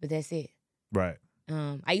 But that's it. Right.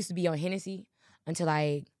 I used to be on Hennessy until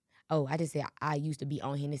I just said I used to be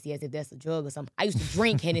on Hennessy as if that's a drug or something. I used to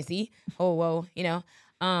drink Hennessy. Oh, whoa, you know.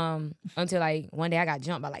 Until like one day I got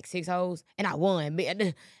jumped by like 6 hoes and I won.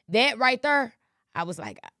 That right there, I was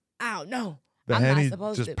like, I don't know. The I'm Henny not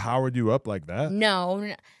supposed just to. Powered you up like that?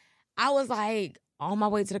 No. I was like on my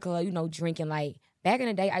way to the club, you know, drinking. Like back in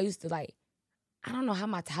the day, I used to like, I don't know how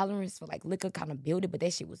my tolerance for like liquor kind of built it, but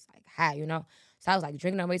that shit was like high, you know? So I was like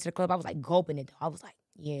drinking on my way to the club. I was like gulping it though. I was like,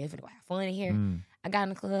 yeah, if it have fun in here. I got in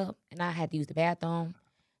the club and I had to use the bathroom.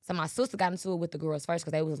 So my sister got into it with the girls first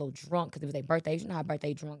because they was a little drunk because it was their birthday. You know how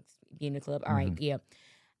birthday drunks be in the club. All right, yeah.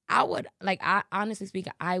 I honestly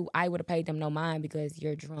speaking, I would have paid them no mind because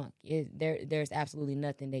you're drunk. There's absolutely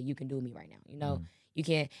nothing that you can do to me right now. You know, you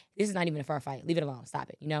can't. This is not even a fair fight. Leave it alone. Stop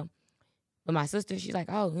it. You know. But my sister, she's like,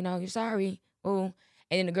 oh, you know, you're sorry. Oh,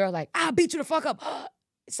 and then the girl like, I'll beat you the fuck up.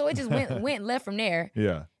 So it just went left from there.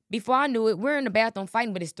 Yeah. Before I knew it, we're in the bathroom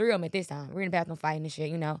fighting, but it's 3 of them at this time. We're in the bathroom fighting and shit,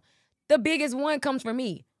 you know. The biggest one comes from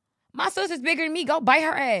me. My sister's bigger than me. Go bite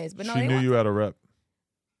her ass. But no, she knew you had a rep.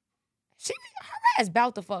 Her ass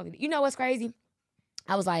about to fuck. You know what's crazy?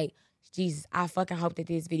 I was like, Jesus, I fucking hope that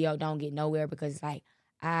this video don't get nowhere because it's like,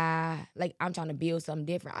 I'm trying to build something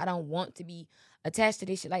different. I don't want to be attached to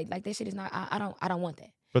this shit. Like that shit is not. I don't want that.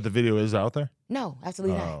 But the video is out there? No,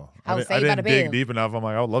 absolutely not. I was saved by the bill. I didn't dig deep enough. I'm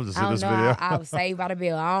like, I would love to see this video. I was saved by the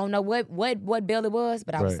bill. I don't know what bill it was,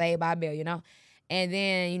 but I was saved by a bill, you know? And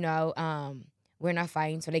then, you know, we're not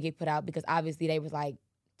fighting, so they get put out because obviously they was like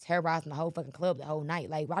terrorizing the whole fucking club the whole night.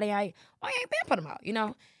 Like, why ain't been put them out, you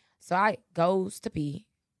know? So I goes to pee,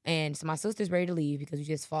 and so my sister's ready to leave because we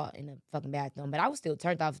just fought in the fucking bathroom. But I was still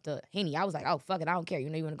turned off to Henny. I was like, oh, fuck it, I don't care. You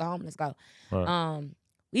know, you want to go home? Let's go. Right.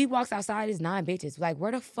 We walks outside, there's 9 bitches. Like,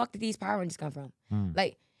 where the fuck did these Power Rangers come from?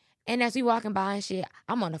 Like, And as we walking by and shit,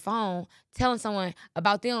 I'm on the phone telling someone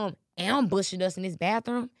about them ambushing us in this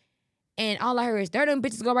bathroom. And all I heard is, there them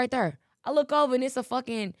bitches go right there. I look over and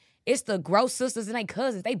it's the gross sisters and they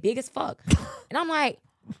cousins. They big as fuck. And I'm like,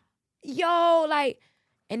 yo, like,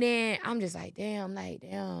 and then I'm just like, damn,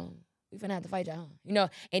 we finna have to fight y'all. You know?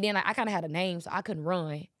 And then like, I kind of had a name, so I couldn't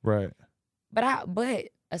run. Right. But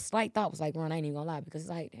a slight thought was like, run, I ain't even gonna lie, because it's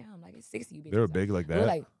like, damn, like it's 60 you bitches. They were big like that? They were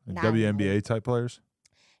like WNBA type players?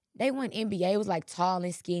 They weren't NBA. It was like tall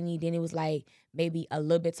and skinny. Then it was like maybe a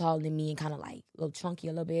little bit taller than me and kind of like a little chunky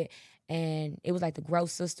a little bit. And it was like the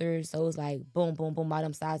Gross Sisters. So it was like boom, boom, boom, by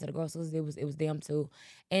them sides of the Gross Sisters. It was them too.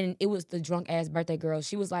 And it was the drunk ass birthday girl.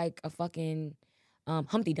 She was like a fucking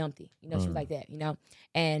Humpty Dumpty. You know, she was like that, you know?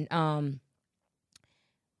 And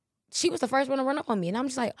she was the first one to run up on me. And I'm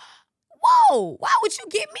just like, whoa, why would you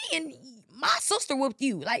get me? And my sister whooped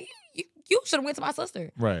you. Like, you should have went to my sister.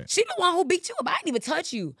 Right. She the one who beat you up. I didn't even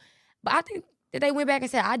touch you. But I think that they went back and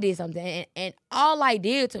said I did something. And all I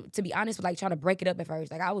did, to be honest, was like trying to break it up at first.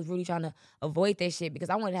 Like, I was really trying to avoid that shit because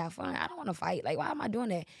I wanted to have fun. I don't want to fight. Like, why am I doing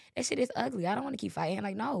that? That shit is ugly. I don't want to keep fighting.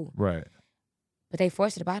 Like, no. Right. But they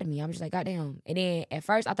forced it out of me. I'm just like, goddamn. And then at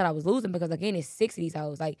first I thought I was losing because, again, it's 6 of these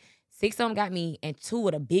hoes. Like, 6 of them got me and 2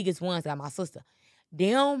 of the biggest ones got my sister.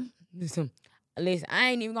 Them, listen,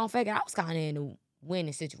 I ain't even gonna fake it. I was kind of in the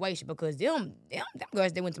winning situation because them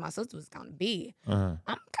girls that went to my sister was kind of big. Uh-huh.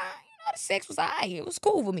 I'm kind, the sex was alright. It was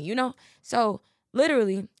cool for me, you know? So,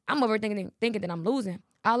 literally, I'm over thinking that I'm losing.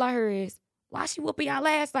 All I heard is, why she whooping y'all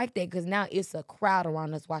ass like that? Because now it's a crowd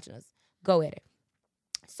around us watching us go at it.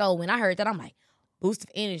 So, when I heard that, I'm like, boost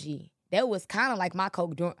of energy. That was kind of like my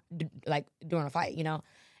coke during a fight, you know?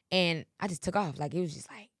 And I just took off. Like, it was just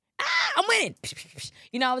like, I'm winning.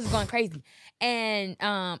 You know, I was just going crazy. And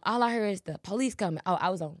all I heard is the police coming. Oh, I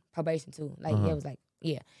was on probation too. Like, it was like,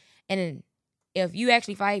 yeah. And then if you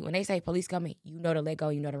actually fight, when they say police coming, you know to let go,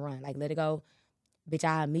 you know to run. Like, let it go. Bitch,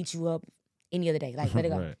 I'll meet you up any other day. Like, let it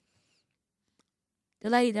go. Right. The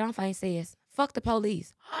lady that I'm fighting says, fuck the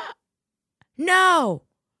police. No.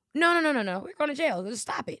 We're going to jail. Just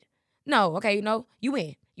stop it. No, okay, you know, you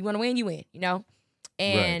win. You want to win, you win, you know?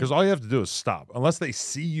 Right, because all you have to do is stop. Unless they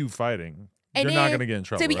see you fighting, you're not going to get in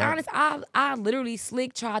trouble. To be honest, I literally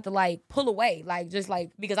slick tried to like pull away, like just like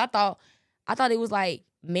because I thought it was like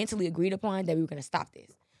mentally agreed upon that we were going to stop this.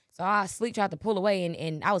 So I slick tried to pull away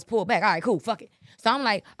and I was pulled back. All right, cool, fuck it. So I'm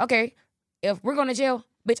like, okay, if we're going to jail,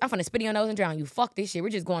 bitch, I'm finna spit in your nose and drown you. Fuck this shit. We're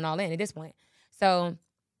just going all in at this point. So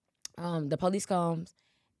the police comes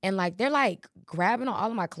and like they're like grabbing on all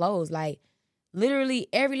of my clothes, like. Literally,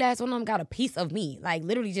 every last one of them got a piece of me. Like,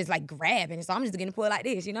 literally just, like, grabbing. So I'm just getting pulled like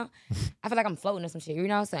this, you know? I feel like I'm floating or some shit, you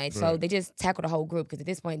know what I'm saying? So they just tackle the whole group because at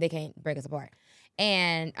this point, they can't break us apart.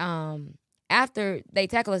 And after they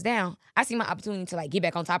tackle us down, I see my opportunity to, like, get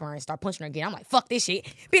back on top of her and start punching her again. I'm like, fuck this shit.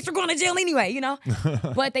 Bitch, we're going to jail anyway, you know?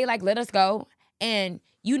 But they, like, let us go. And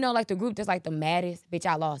you know, like, the group that's, like, the maddest, bitch,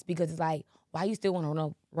 I lost. Because it's like, why you still want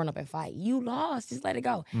to run up and fight? You lost. Just let it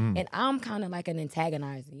go. And I'm kind of like an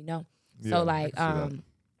antagonizer, you know? So, like,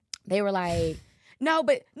 they were like, no,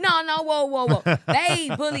 whoa.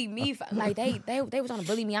 They bullied me. Like, they were trying to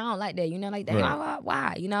bully me. I don't like that, you know? Like,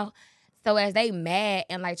 why, you know? So, as they mad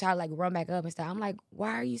and, like, try to, like, run back up and stuff, I'm like,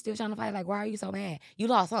 why are you still trying to fight? Like, why are you so mad? You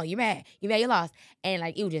lost, huh? You're mad, you lost. And,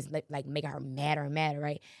 like, it was just, like making her madder and madder,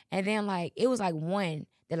 right? And then, like, it was, like, one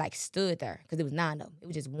that, like, stood there. Because it was 9 of them. It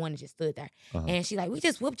was just one that just stood there. And she like, we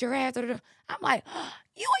just whooped your ass. I'm like,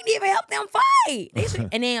 you ain't even help them fight.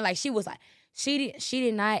 And then, like, she was like, she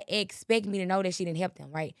did not expect me to know that she didn't help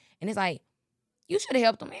them, right? And it's like, you should have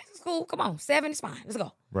helped them. Man, it's cool. Come on. 7 is fine. Let's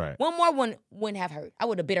go. Right. One more wouldn't have hurt. I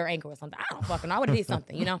would have bit her ankle or something. I don't fucking know. I would have did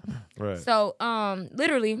something, you know? Right. So,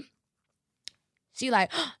 literally, she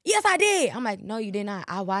like, yes, I did. I'm like, no, you did not.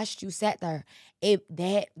 I watched you sat there.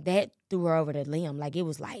 That threw her over the limb. Like, it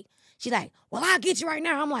was like, she's like, well, I'll get you right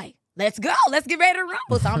now. I'm like, let's go. Let's get ready to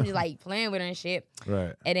rumble. So I'm just like playing with her and shit.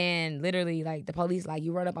 Right. And then literally, like, the police like,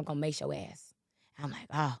 you run up, I'm going to mace your ass. I'm like,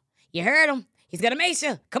 oh, you heard him. He's going to mace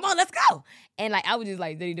you. Come on, let's go. And, like, I was just,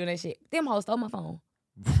 like, literally doing that shit. Them hoes stole my phone.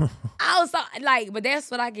 I was so, like, but that's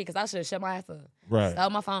what I get because I should have shut my ass up. Right. Stole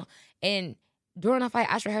my phone. And during the fight,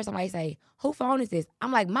 I should have heard somebody say, whose phone is this?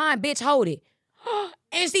 I'm like, mine, bitch, hold it.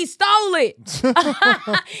 And she stole it.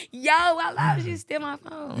 Yo, I love you. Steal my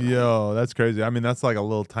phone. Yo, that's crazy. I mean, that's like a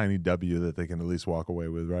little tiny W that they can at least walk away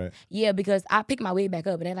with, right? Yeah, because I picked my wig back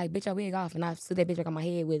up and they're like, bitch, your wig off. And I stood that bitch back on my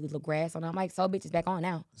head with a little grass on it. I'm like, so bitch is back on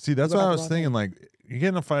now. See, that's what I was thinking. Like, you get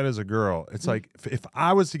in a fight as a girl. It's like if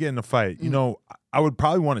I was to get in a fight, you know, I would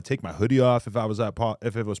probably want to take my hoodie off if I was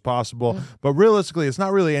if it was possible. But realistically, it's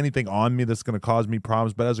not really anything on me that's going to cause me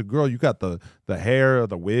problems. But as a girl, you got the hair or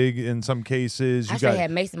the wig in some cases. I actually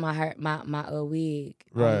had Mason my wig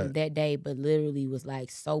that day, but literally was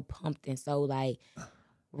like so pumped and so like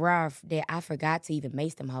rough that I forgot to even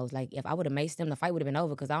mace them hoes. Like if I would have maced them, the fight would have been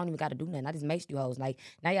over because I don't even got to do nothing. I just maced you hoes. Like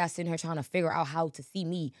now y'all sitting here trying to figure out how to see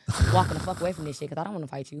me walking the fuck away from this shit because I don't want to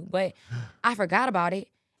fight you. But I forgot about it.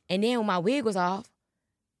 And then when my wig was off,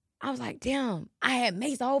 I was like, damn, I had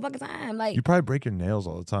maced the whole fucking time. Like you probably break your nails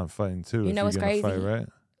all the time fighting too. You know what's crazy? Fight, right?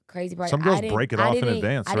 Crazy part. Some girls break it off in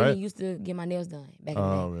advance, right? I didn't used to get my nails done back in the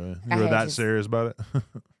day. Oh, really? You were that serious about it?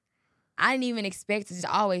 I didn't even expect to just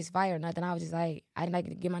always fight or nothing. I was just like, I didn't like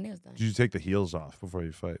to get my nails done. Did you take the heels off before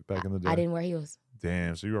you fight back in the day? I didn't wear heels.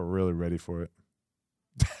 Damn, so you were really ready for it.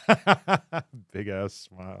 Big ass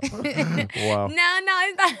smile. Wow. No,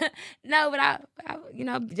 it's not. No, but I, you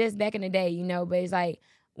know, just back in the day, you know, but it's like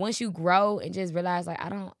once you grow and just realize like I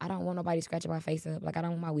don't want nobody scratching my face up. Like I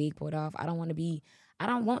don't want my wig pulled off. I don't want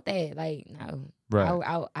that. Like, no.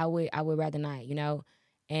 Right. I would rather not, you know?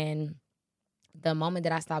 And the moment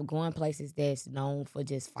that I stopped going places that's known for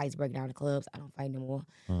just fights breaking down the clubs, I don't fight anymore.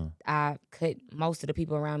 I cut most of the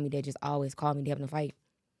people around me that just always call me to help them fight.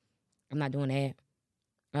 I'm not doing that.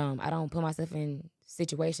 I don't put myself in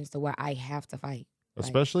situations to where I have to fight.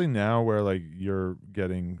 Especially now where like you're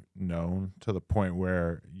getting known to the point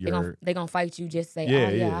where they're gonna fight you just to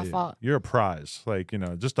say, I fought. You're a prize. Like, you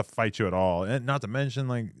know, just to fight you at all. And not to mention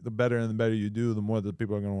like the better you do, the more that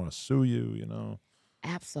people are gonna want to sue you, you know.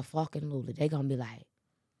 Absolutely. They gonna be like,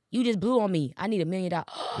 you just blew on me. I need $1 million.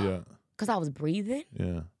 Yeah. Cause I was breathing?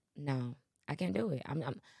 Yeah. No, I can't do it.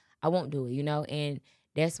 I won't do it, you know? And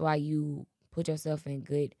that's why you put yourself in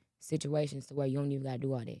good situations to where you don't even gotta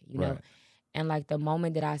do all that, you know? And like the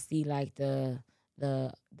moment that I see like the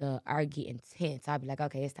art get intense, I'll be like,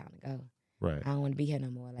 okay, it's time to go. Right. I don't want to be here no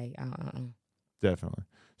more. Like, Definitely.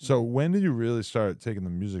 So when did you really start taking the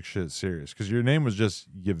music shit serious? Because your name was just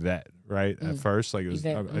Yvette, right? At first, like it was.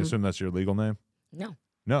 Yvette, I assume that's your legal name. No.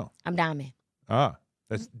 I'm Diamond.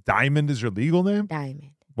 That's Diamond is your legal name? Diamond.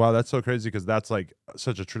 Wow, that's so crazy because that's like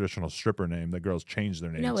such a traditional stripper name that girls change their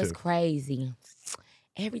name to. You know what's crazy?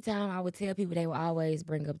 Every time I would tell people, they would always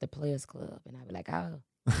bring up the Players Club, and I'd be like, oh.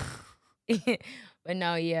 But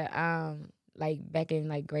no, yeah, like back in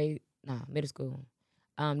like middle school.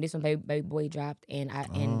 This one baby boy dropped, and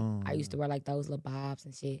I used to wear like those little bobs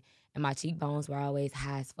and shit, and my cheekbones were always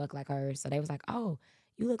high as fuck like hers. So they was like, oh,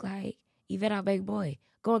 you look like Yvette our baby boy.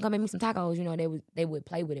 Go and go make me some tacos. You know, they would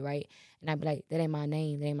play with it, right? And I'd be like, that ain't my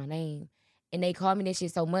name. And they called me that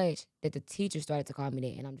shit so much that the teacher started to call me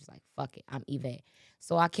that. And I'm just like, fuck it, I'm Yvette.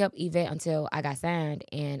 So I kept Yvette until I got signed,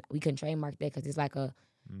 and we couldn't trademark that because it's like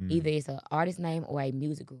either it's an artist name or a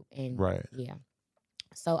music group. And yeah.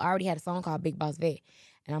 So I already had a song called Big Boss Vette.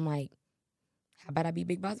 And I'm like, how about I be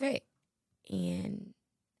Big Boss Vette? And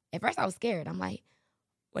at first I was scared. I'm like,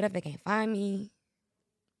 what if they can't find me?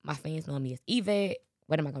 My fans know me as Yvette.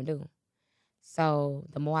 What am I going to do? So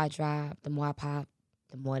the more I dropped, the more I popped,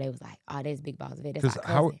 the more they was like, oh, there's Big Boss Vette. That's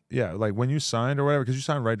our cousin. Like when you signed or whatever, because you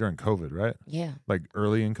signed right during COVID, right? Yeah. Like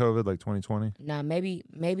early in COVID, like 2020? Nah, maybe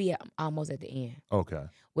almost at the end. Okay.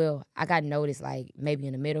 Well, I got noticed like maybe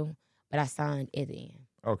in the middle, but I signed at the end.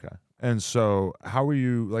 Okay. And so how were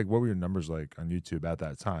you, like, what were your numbers like on YouTube at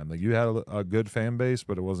that time? Like you had a good fan base,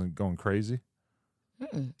 but it wasn't going crazy?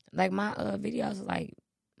 Like my videos was like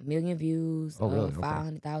 1 million views, oh, really?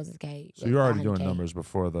 500,000 K. So you're already doing numbers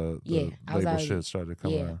before the label shit started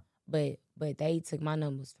coming out. But they took my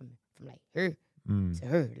numbers from like her to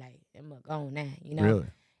her. Like, them are gone now, you know? Really?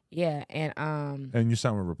 Yeah, and you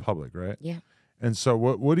signed with Republic, right? Yeah. And so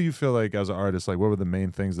what do you feel like as an artist, like what were the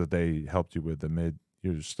main things that they helped you with that made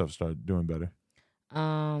your stuff start doing better?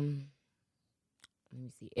 Let me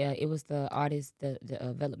see. It was the artist, the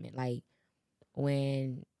development. Like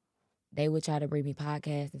when they would try to bring me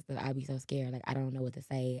podcasts and stuff, I'd be so scared. Like I don't know what to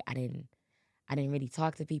say. I didn't really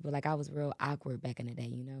talk to people. Like I was real awkward back in the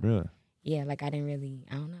day, you know? Really? Yeah, like I don't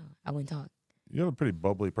know. I wouldn't talk. You have a pretty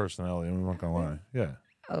bubbly personality, I'm not gonna lie. Yeah.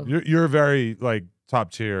 Oh. You're very like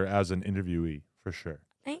top tier as an interviewee, for sure.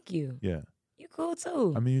 Thank you. Yeah. You cool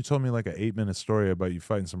too. I mean, you told me like an 8-minute story about you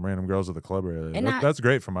fighting some random girls at the club earlier. That's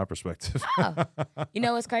great from my perspective. You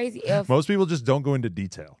know what's crazy? Most people just don't go into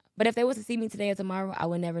detail. But if they was to see me today or tomorrow, I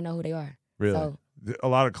would never know who they are. Really? So, a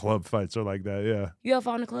lot of club fights are like that, yeah. You ever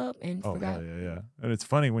fought in the club and forgot? Yeah. And it's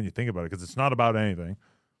funny when you think about it because it's not about anything.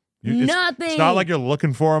 Nothing. It's not like you're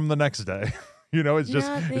looking for them the next day. You know, it just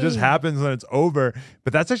Nothing. happens and it's over.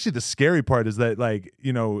 But that's actually the scary part is that, like,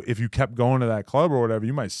 you know, if you kept going to that club or whatever,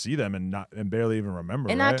 you might see them and barely even remember.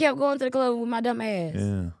 And right? I kept going to the club with my dumb ass.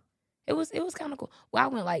 Yeah. It was kind of cool. Well, I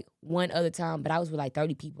went like one other time, but I was with like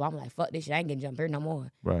 30 people. I'm like, fuck this shit. I ain't getting jumped here no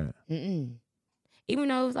more. Right. Even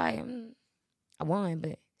though it was like, I won,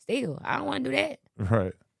 but still, I don't want to do that.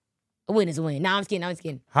 Right. A win is a win. No, I'm just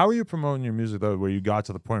kidding. How are you promoting your music though, where you got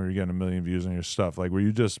to the point where you're getting 1 million views on your stuff? Like, were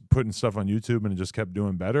you just putting stuff on YouTube and it just kept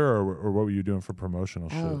doing better, or what were you doing for promotional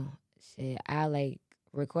shit? Oh, shit. I like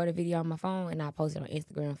record a video on my phone and I post it on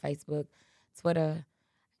Instagram, Facebook, Twitter,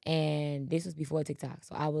 and this was before TikTok.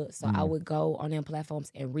 So I would go on them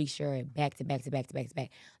platforms and reshare it back to back.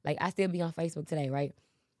 Like, I still be on Facebook today, right?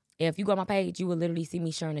 If you go on my page, you will literally see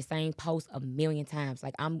me sharing the same post 1 million times.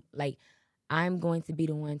 I'm going to be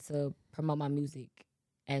the one to promote my music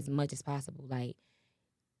as much as possible. Like,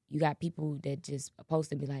 you got people that just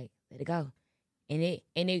post and be like, let it go. And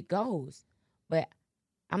it goes. But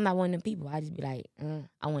I'm not one of them people. I just be like,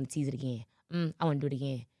 I want to tease it again. I want to do it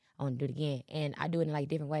again. I want to do it again. And I do it in like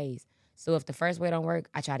different ways. So if the first way don't work,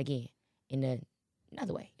 I try it again. In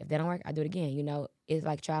another way. If that don't work, I do it again. You know, it's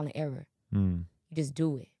like trial and error. You just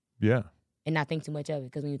do it. Yeah. And not think too much of it.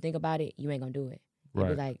 Because when you think about it, you ain't going to do it. You'll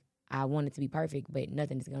be like, I want it to be perfect, but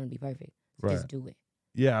nothing is going to be perfect. So just do it.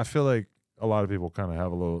 Yeah, I feel like a lot of people kind of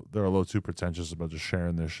they're a little too pretentious about just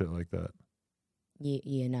sharing their shit like that.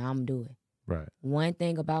 Yeah, no, I'm going to do it. Right. One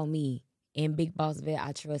thing about me, in Big Boss Vette,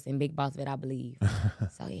 I trust. In Big Boss Vette, I believe.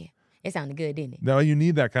 So, yeah. It sounded good, didn't it? No, you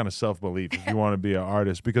need that kind of self-belief if you want to be an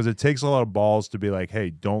artist, because it takes a lot of balls to be like, hey,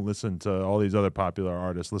 don't listen to all these other popular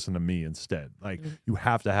artists. Listen to me instead. Like, you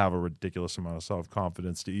have to have a ridiculous amount of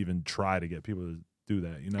self-confidence to even try to get people to do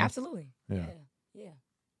that, you know? Absolutely. Yeah.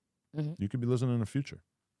 You could be listening in the Future.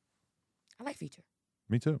 I like Future.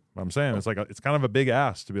 Me too. I'm saying it's like it's kind of a big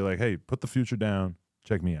ask to be like, hey, put the Future down.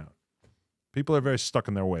 Check me out. People are very stuck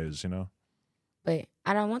in their ways, you know? But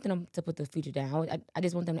I don't want them to put the Future down. I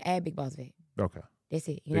just want them to add Big Boss Vette. Okay. That's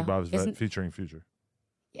it. Big Boss Vette featuring Future.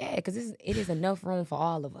 Yeah, because it is enough room for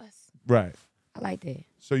all of us. Right. I like that.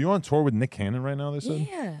 So you on tour with Nick Cannon right now, they said?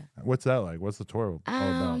 Yeah. What's that like? What's the tour all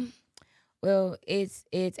about? Well, it's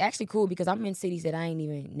actually cool because I'm in cities that I ain't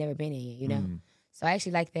even never been in yet, you know? So I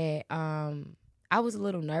actually like that. I was a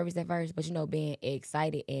little nervous at first, but, you know, being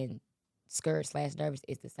excited and scared/nervous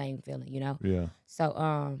is the same feeling, you know? Yeah.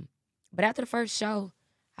 So, but after the first show,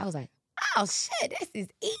 I was like, oh, shit, this is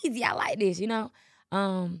easy. I like this, you know?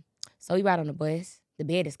 So we ride on the bus. The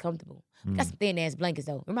bed is comfortable. We got some thin-ass blankets,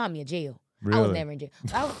 though. Remind me of jail. Really? I was never in jail.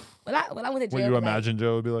 When I went to jail. What you imagine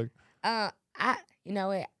Joe would be like? You know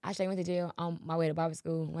what? I actually went to jail on my way to barber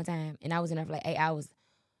school one time, and I was in there for like 8 hours.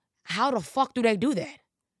 How the fuck do they do that?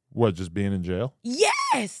 What, just being in jail?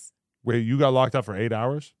 Yes! Wait, you got locked up for 8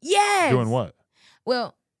 hours? Yes! Doing what?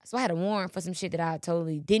 Well, so I had a warrant for some shit that I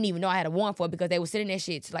totally didn't even know I had a warrant for because they were sending that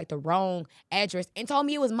shit to like the wrong address and told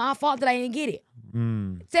me it was my fault that I didn't get it.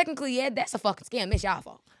 Technically, yeah, that's a fucking scam. It's y'all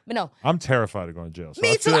fault. But no. I'm terrified of going to jail. So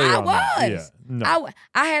Me too, I was. Yeah, no.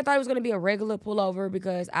 I had thought it was gonna be a regular pullover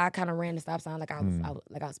because I kind of ran the stop sign like I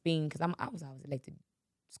was speeding because I was elected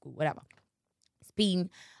school, whatever. Speeding,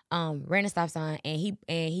 ran the stop sign and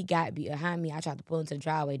he got behind me. I tried to pull into the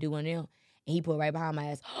driveway, do one of them, and he pulled right behind my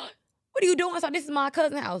ass. What are you doing? So this is my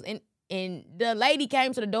cousin's house, and the lady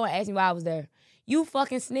came to the door and asked me why I was there. You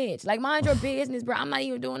fucking snitch. Like, mind your business, bro. I'm not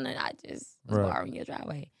even doing that. I just was borrowing your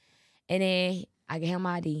driveway. And then I get him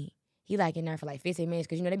my ID. He like in there for like 15 minutes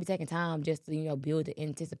because, you know, they be taking time just to, you know, build the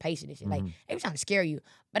anticipation and shit. Like, they be trying to scare you.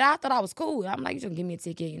 But I thought I was cool. I'm like, you just give me a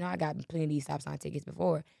ticket. You know, I got plenty of these stop sign tickets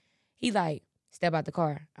before. He like, step out the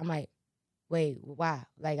car. I'm like, wait, why?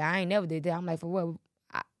 Like, I ain't never did that. I'm like, for what?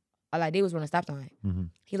 All I did was run a stop sign.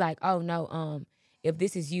 He like, oh, no, if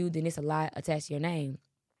this is you, then it's a lie attached to your name.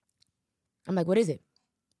 I'm like, what is it?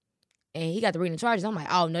 And he got to reading the charges. I'm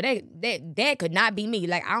like, oh, no, that could not be me.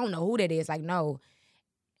 Like, I don't know who that is. Like, no.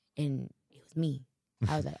 And it was me.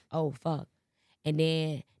 I was like, oh, fuck. And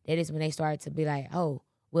then that is when they started to be like, oh,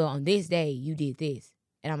 well, on this day, you did this.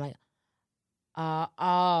 And I'm like,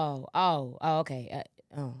 okay.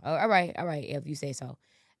 All right, if you say so.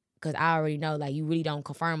 Because I already know, like, you really don't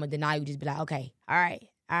confirm or deny. You just be like, okay, all right.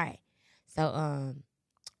 So,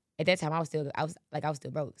 at that time, I was still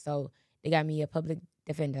broke. So they got me a public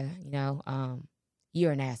defender, you know.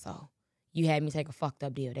 You're an asshole. You had me take a fucked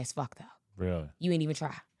up deal. That's fucked up. Really? You ain't even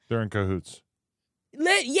try. They're in cahoots.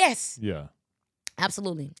 Yes. Yeah.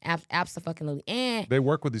 Absolutely. Absolutely. And they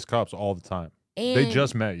work with these cops all the time. They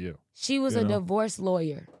just met you. She was a divorce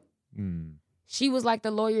lawyer. She was like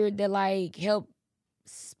the lawyer that like helped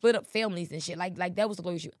split up families and shit. Like that was the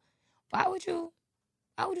lawyer. Why would you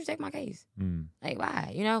why would you take my case? Mm. Like,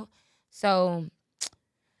 why? You know? So,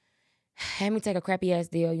 had me take a crappy ass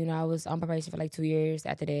deal. You know, I was on probation for like 2 years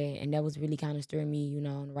after that. And that was really kind of steering me, you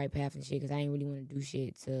know, on the right path and shit. Because I didn't really want to do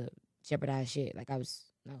shit to jeopardize shit. Like, I'm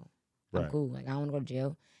Right. cool. Like, I don't want to go to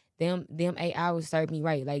jail. Them 8 hours served me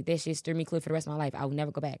right. Like, that shit steered me clear for the rest of my life. I will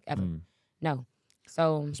never go back, ever. No.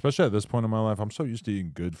 So, especially at this point in my life, I'm so used to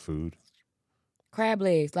eating good food. crab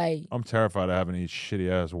legs, like. I'm terrified of having to eat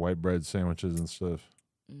shitty ass white bread sandwiches and stuff.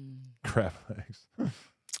 Crab legs.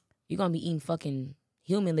 You're going to be eating fucking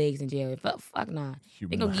human legs in jail. Fuck nah.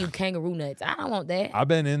 They're going to give you kangaroo nuts. I don't want that. I've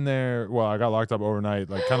been in there. Well, I got locked up overnight,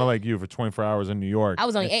 like kind of like you, for 24 hours in New York. I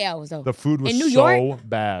was only 8 hours, though. The food was in New so York?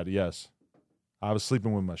 bad, yes. I was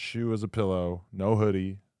sleeping with my shoe as a pillow, no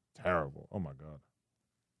hoodie. Terrible. Oh, my God.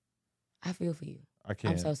 I feel for you. I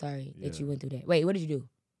can't. I'm so sorry that you went through that. Wait, what did you do?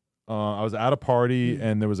 I was at a party,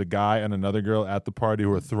 and there was a guy and another girl at the party who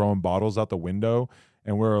were throwing bottles out the window,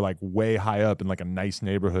 and we were like way high up in like a nice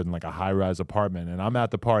neighborhood in like a high-rise apartment. And I'm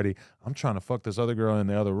at the party. I'm trying to fuck this other girl in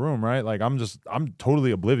the other room, right? Like I'm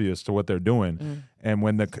totally oblivious to what they're doing. And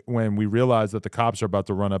when we realized that the cops are about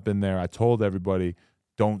to run up in there, I told everybody,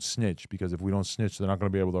 don't snitch, because if we don't snitch, they're not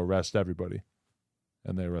going to be able to arrest everybody.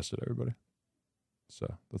 And they arrested everybody.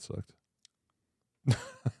 So that sucked.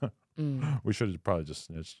 We should have probably just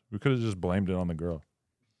snitched. We could have just blamed it on the girl.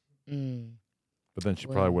 But then she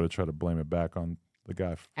probably would have tried to blame it back on the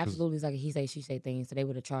guy. Absolutely. It's like a he say, she say thing. So they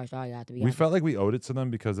would have charged all y'all to be We honest. felt like we owed it to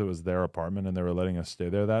them because it was their apartment and they were letting us stay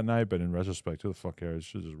there that night. But in retrospect, who the fuck cares?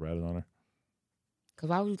 Should have just ratted on her. Because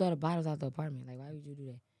why would you throw the bottles out the apartment? Like, why would you do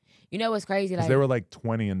that? You know what's crazy? Like they were like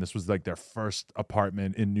 20 and this was like their first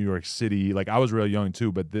apartment in New York City. Like I was real young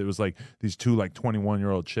too, but it was like these two like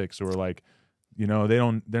 21-year-old chicks who were like, you know,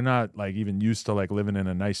 they're not like even used to like living in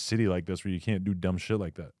a nice city like this where you can't do dumb shit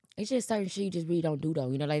like that. It's just certain shit you just really don't do though.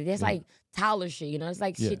 You know, like that's like toddler shit. You know, it's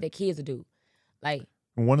like shit that kids will do. Like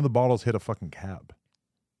and one of the bottles hit a fucking cab.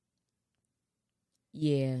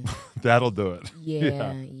 Yeah. That'll do it.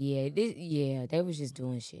 Yeah. They was just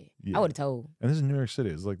doing shit. Yeah. I would have told. And this is New York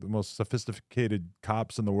City. It's like the most sophisticated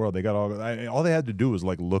cops in the world. They got all they had to do was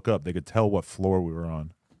like look up. They could tell what floor we were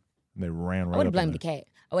on. And they ran right I would have up blamed the cat.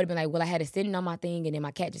 I would have been like, well, I had it sitting on my thing and then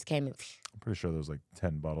my cat just came and I'm pretty sure there was like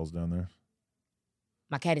 10 bottles down there.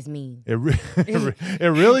 My cat is mean. It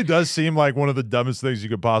really does seem like one of the dumbest things you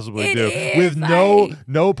could possibly do with like,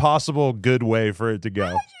 no possible good way for it to go.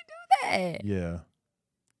 Why would you do that? Yeah.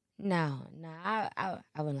 No, I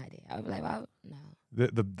wouldn't like that. I would be like, no.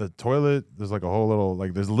 The toilet, there's like a whole little,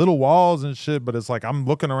 like there's little walls and shit, but it's like I'm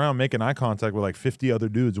looking around making eye contact with like 50 other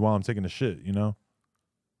dudes while I'm taking a shit, you know?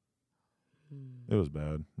 It was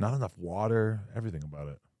bad. Not enough water, everything about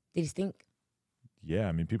it. Did it stink? Yeah,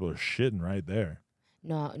 I mean, people are shitting right there.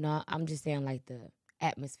 No, I'm just saying like the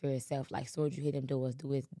atmosphere itself. Like, so would you hit them doors?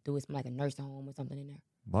 Do it smell like a nursing home or something in there?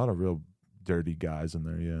 A lot of real dirty guys in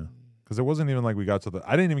there, yeah. Because it wasn't even like we got to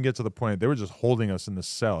I didn't even get to the point. They were just holding us in the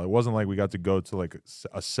cell. It wasn't like we got to go to like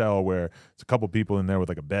a cell where it's a couple people in there with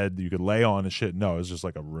like a bed that you could lay on and shit. No, it was just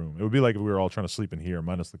like a room. It would be like if we were all trying to sleep in here,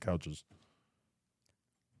 minus the couches.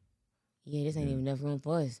 Yeah, this ain't even enough room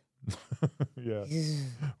for us. Yeah,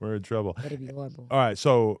 we're in trouble. That'd be horrible. All right,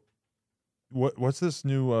 so what's this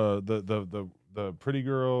new the Pretty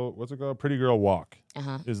Girl? What's it called? Pretty Girl Walk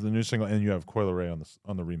is the new single, and you have Leray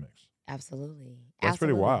on the remix. Absolutely, that's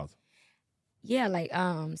pretty wild. Yeah, like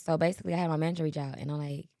so basically, I had my manager reach out, and I'm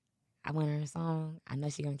like, I want her a song. I know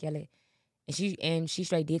she gonna kill it, and she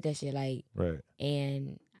straight did that shit, like right.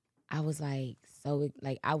 And I was like,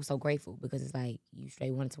 I was so grateful because it's like you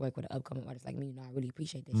straight wanted to work with an upcoming artist like me. You know, I really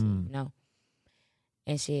appreciate that shit, you know.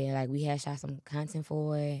 And shit, like we had shot some content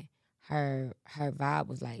for it. Her vibe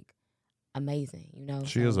was like amazing, you know.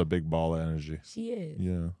 She has a big ball of energy. She is.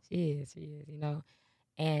 Yeah. She is, you know.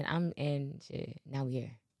 And shit, now we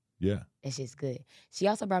here. Yeah. That shit's good. She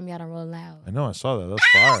also brought me out on Roll Loud. I know, I saw that. That's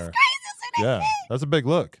fire. Yeah. That's a big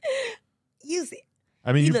look. You see.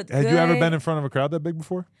 I mean, had you ever been in front of a crowd that big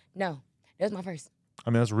before? No. That was my first. I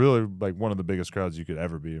mean, that's really like one of the biggest crowds you could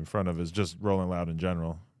ever be in front of is just Rolling Loud in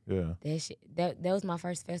general. Yeah. That was my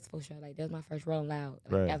first festival show. Like, that was my first Rolling Loud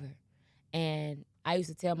ever. And I used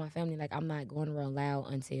to tell my family, like, I'm not going to Rolling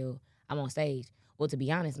Loud until I'm on stage. Well, to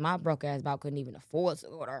be honest, my broke ass about couldn't even afford to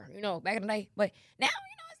go there, you know, back in the day. But now,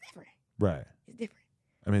 you know, it's different. Right. It's different.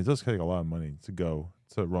 I mean, it does take a lot of money to go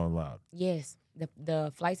to Rolling Loud. Yes.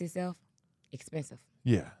 The flights itself, expensive.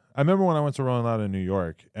 Yeah. I remember when I went to Rolling Loud in New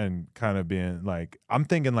York and kind of being like, I'm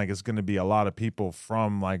thinking like it's going to be a lot of people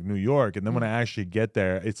from like New York. And then when I actually get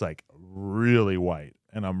there, it's like really white.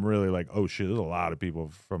 And I'm really like, oh shit, there's a lot of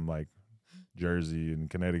people from like Jersey and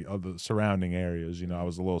Connecticut, other surrounding areas. You know, I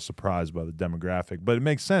was a little surprised by the demographic, but it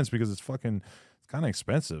makes sense because it's kind of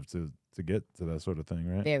expensive to get to that sort of thing,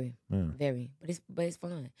 right? Very, Yeah. very. But it's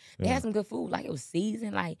fun. They Yeah. had some good food. Like, it was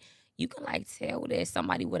seasoned. Like, you can, like, tell that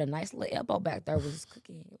somebody with a nice little elbow back there was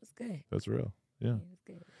cooking. It was good. That's real. Yeah. It was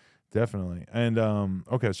good. Definitely. And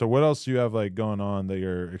okay, so what else do you have like going on that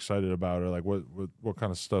you're excited about, or like what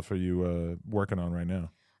kind of stuff are you working on right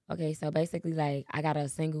now? Okay, so basically, like, I got a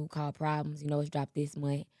single called Problems. You know, it's dropped this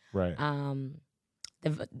month. Right.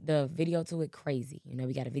 The video to it, crazy. You know,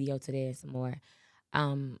 we got a video to that and some more.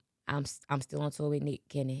 I'm still on tour with Nick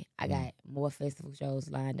Kenny. I got more festival shows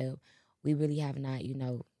lined up. We really have not, you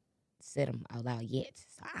know, said them out loud yet.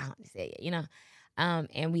 So I don't say it, you know.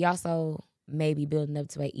 And we also may be building up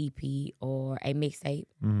to an EP or a mixtape.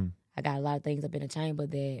 Mm-hmm. I got a lot of things up in the chamber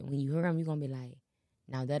that when you hear them, you're going to be like,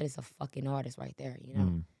 now that is a fucking artist right there, you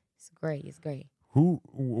know. It's great. It's great.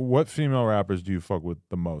 What female rappers do you fuck with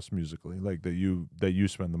the most musically? Like that you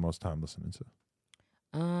spend the most time listening to?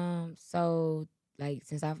 So like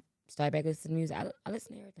since I've started back listening to music, I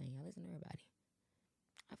listen to everything. I listen to everybody.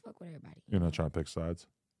 I fuck with everybody. You're not trying to pick sides?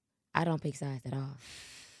 I don't pick sides at all.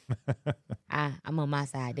 I'm on my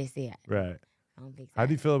side. That's it. Right. I don't pick sides. How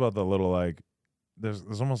do you feel about the little like? There's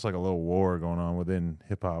almost like a little war going on within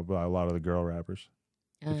hip hop by a lot of the girl rappers.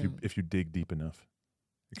 If you dig deep enough,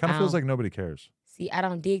 it kind of feels like nobody cares. See, I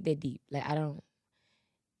don't dig that deep. Like I don't.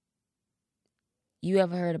 You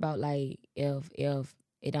ever heard about like if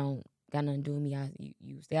it don't got nothing to do with me,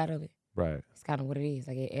 you stay out of it. Right. It's kind of what it is.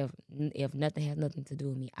 Like if nothing has nothing to do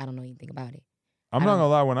with me, I don't know anything about it. I'm not gonna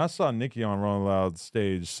lie. When I saw Nicki on Rolling Loud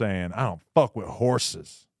stage saying, "I don't fuck with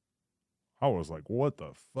horses," I was like, "What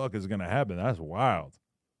the fuck is gonna happen?" That's wild.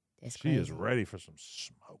 That's she crazy. is ready for some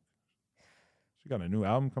smoke. She got a new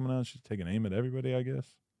album coming out. She's taking aim at everybody, I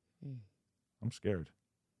guess. I'm scared.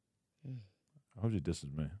 I hope she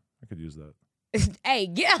disses me. I could use that. Hey,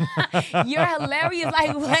 yeah, you're hilarious.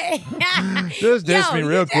 Like, what? Just diss me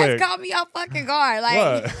real quick. Just call me off fucking guard.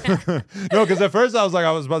 Like, what? No, because at first I was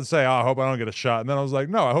about to say, "Oh, I hope I don't get a shot," and then I was like,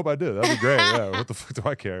 "No, I hope I do. That'd be great." Yeah. What the fuck do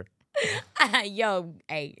I care? Yo,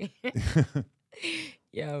 hey,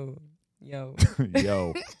 yo. Yo.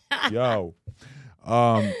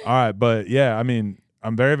 All right, but yeah, I mean,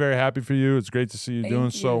 I'm very, very happy for you. It's great to see you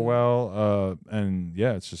doing so well. And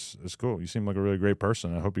yeah, it's cool. You seem like a really great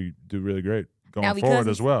person. I hope you do really great going forward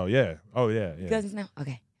as well. Yeah. Oh yeah. Cousins now?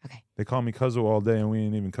 Okay. They call me cousin all day, and we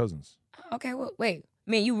ain't even cousins. Okay. Well, wait.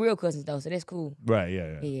 Man, you real cousins though, so that's cool. Right.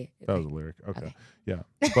 Yeah. That was a lyric. Okay. Yeah.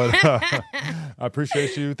 But I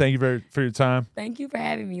appreciate you. Thank you for your time. Thank you for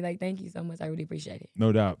having me. Like, thank you so much. I really appreciate it.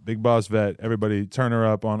 No doubt. Big Boss Vette. Everybody, turn her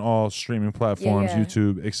up on all streaming platforms,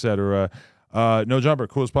 YouTube, etc. No Jumper,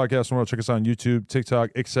 coolest podcast in the world. Check us out on YouTube, TikTok,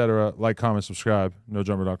 etc. Like, comment, subscribe.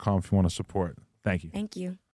 NoJumper.com if you want to support. Thank you. Thank you.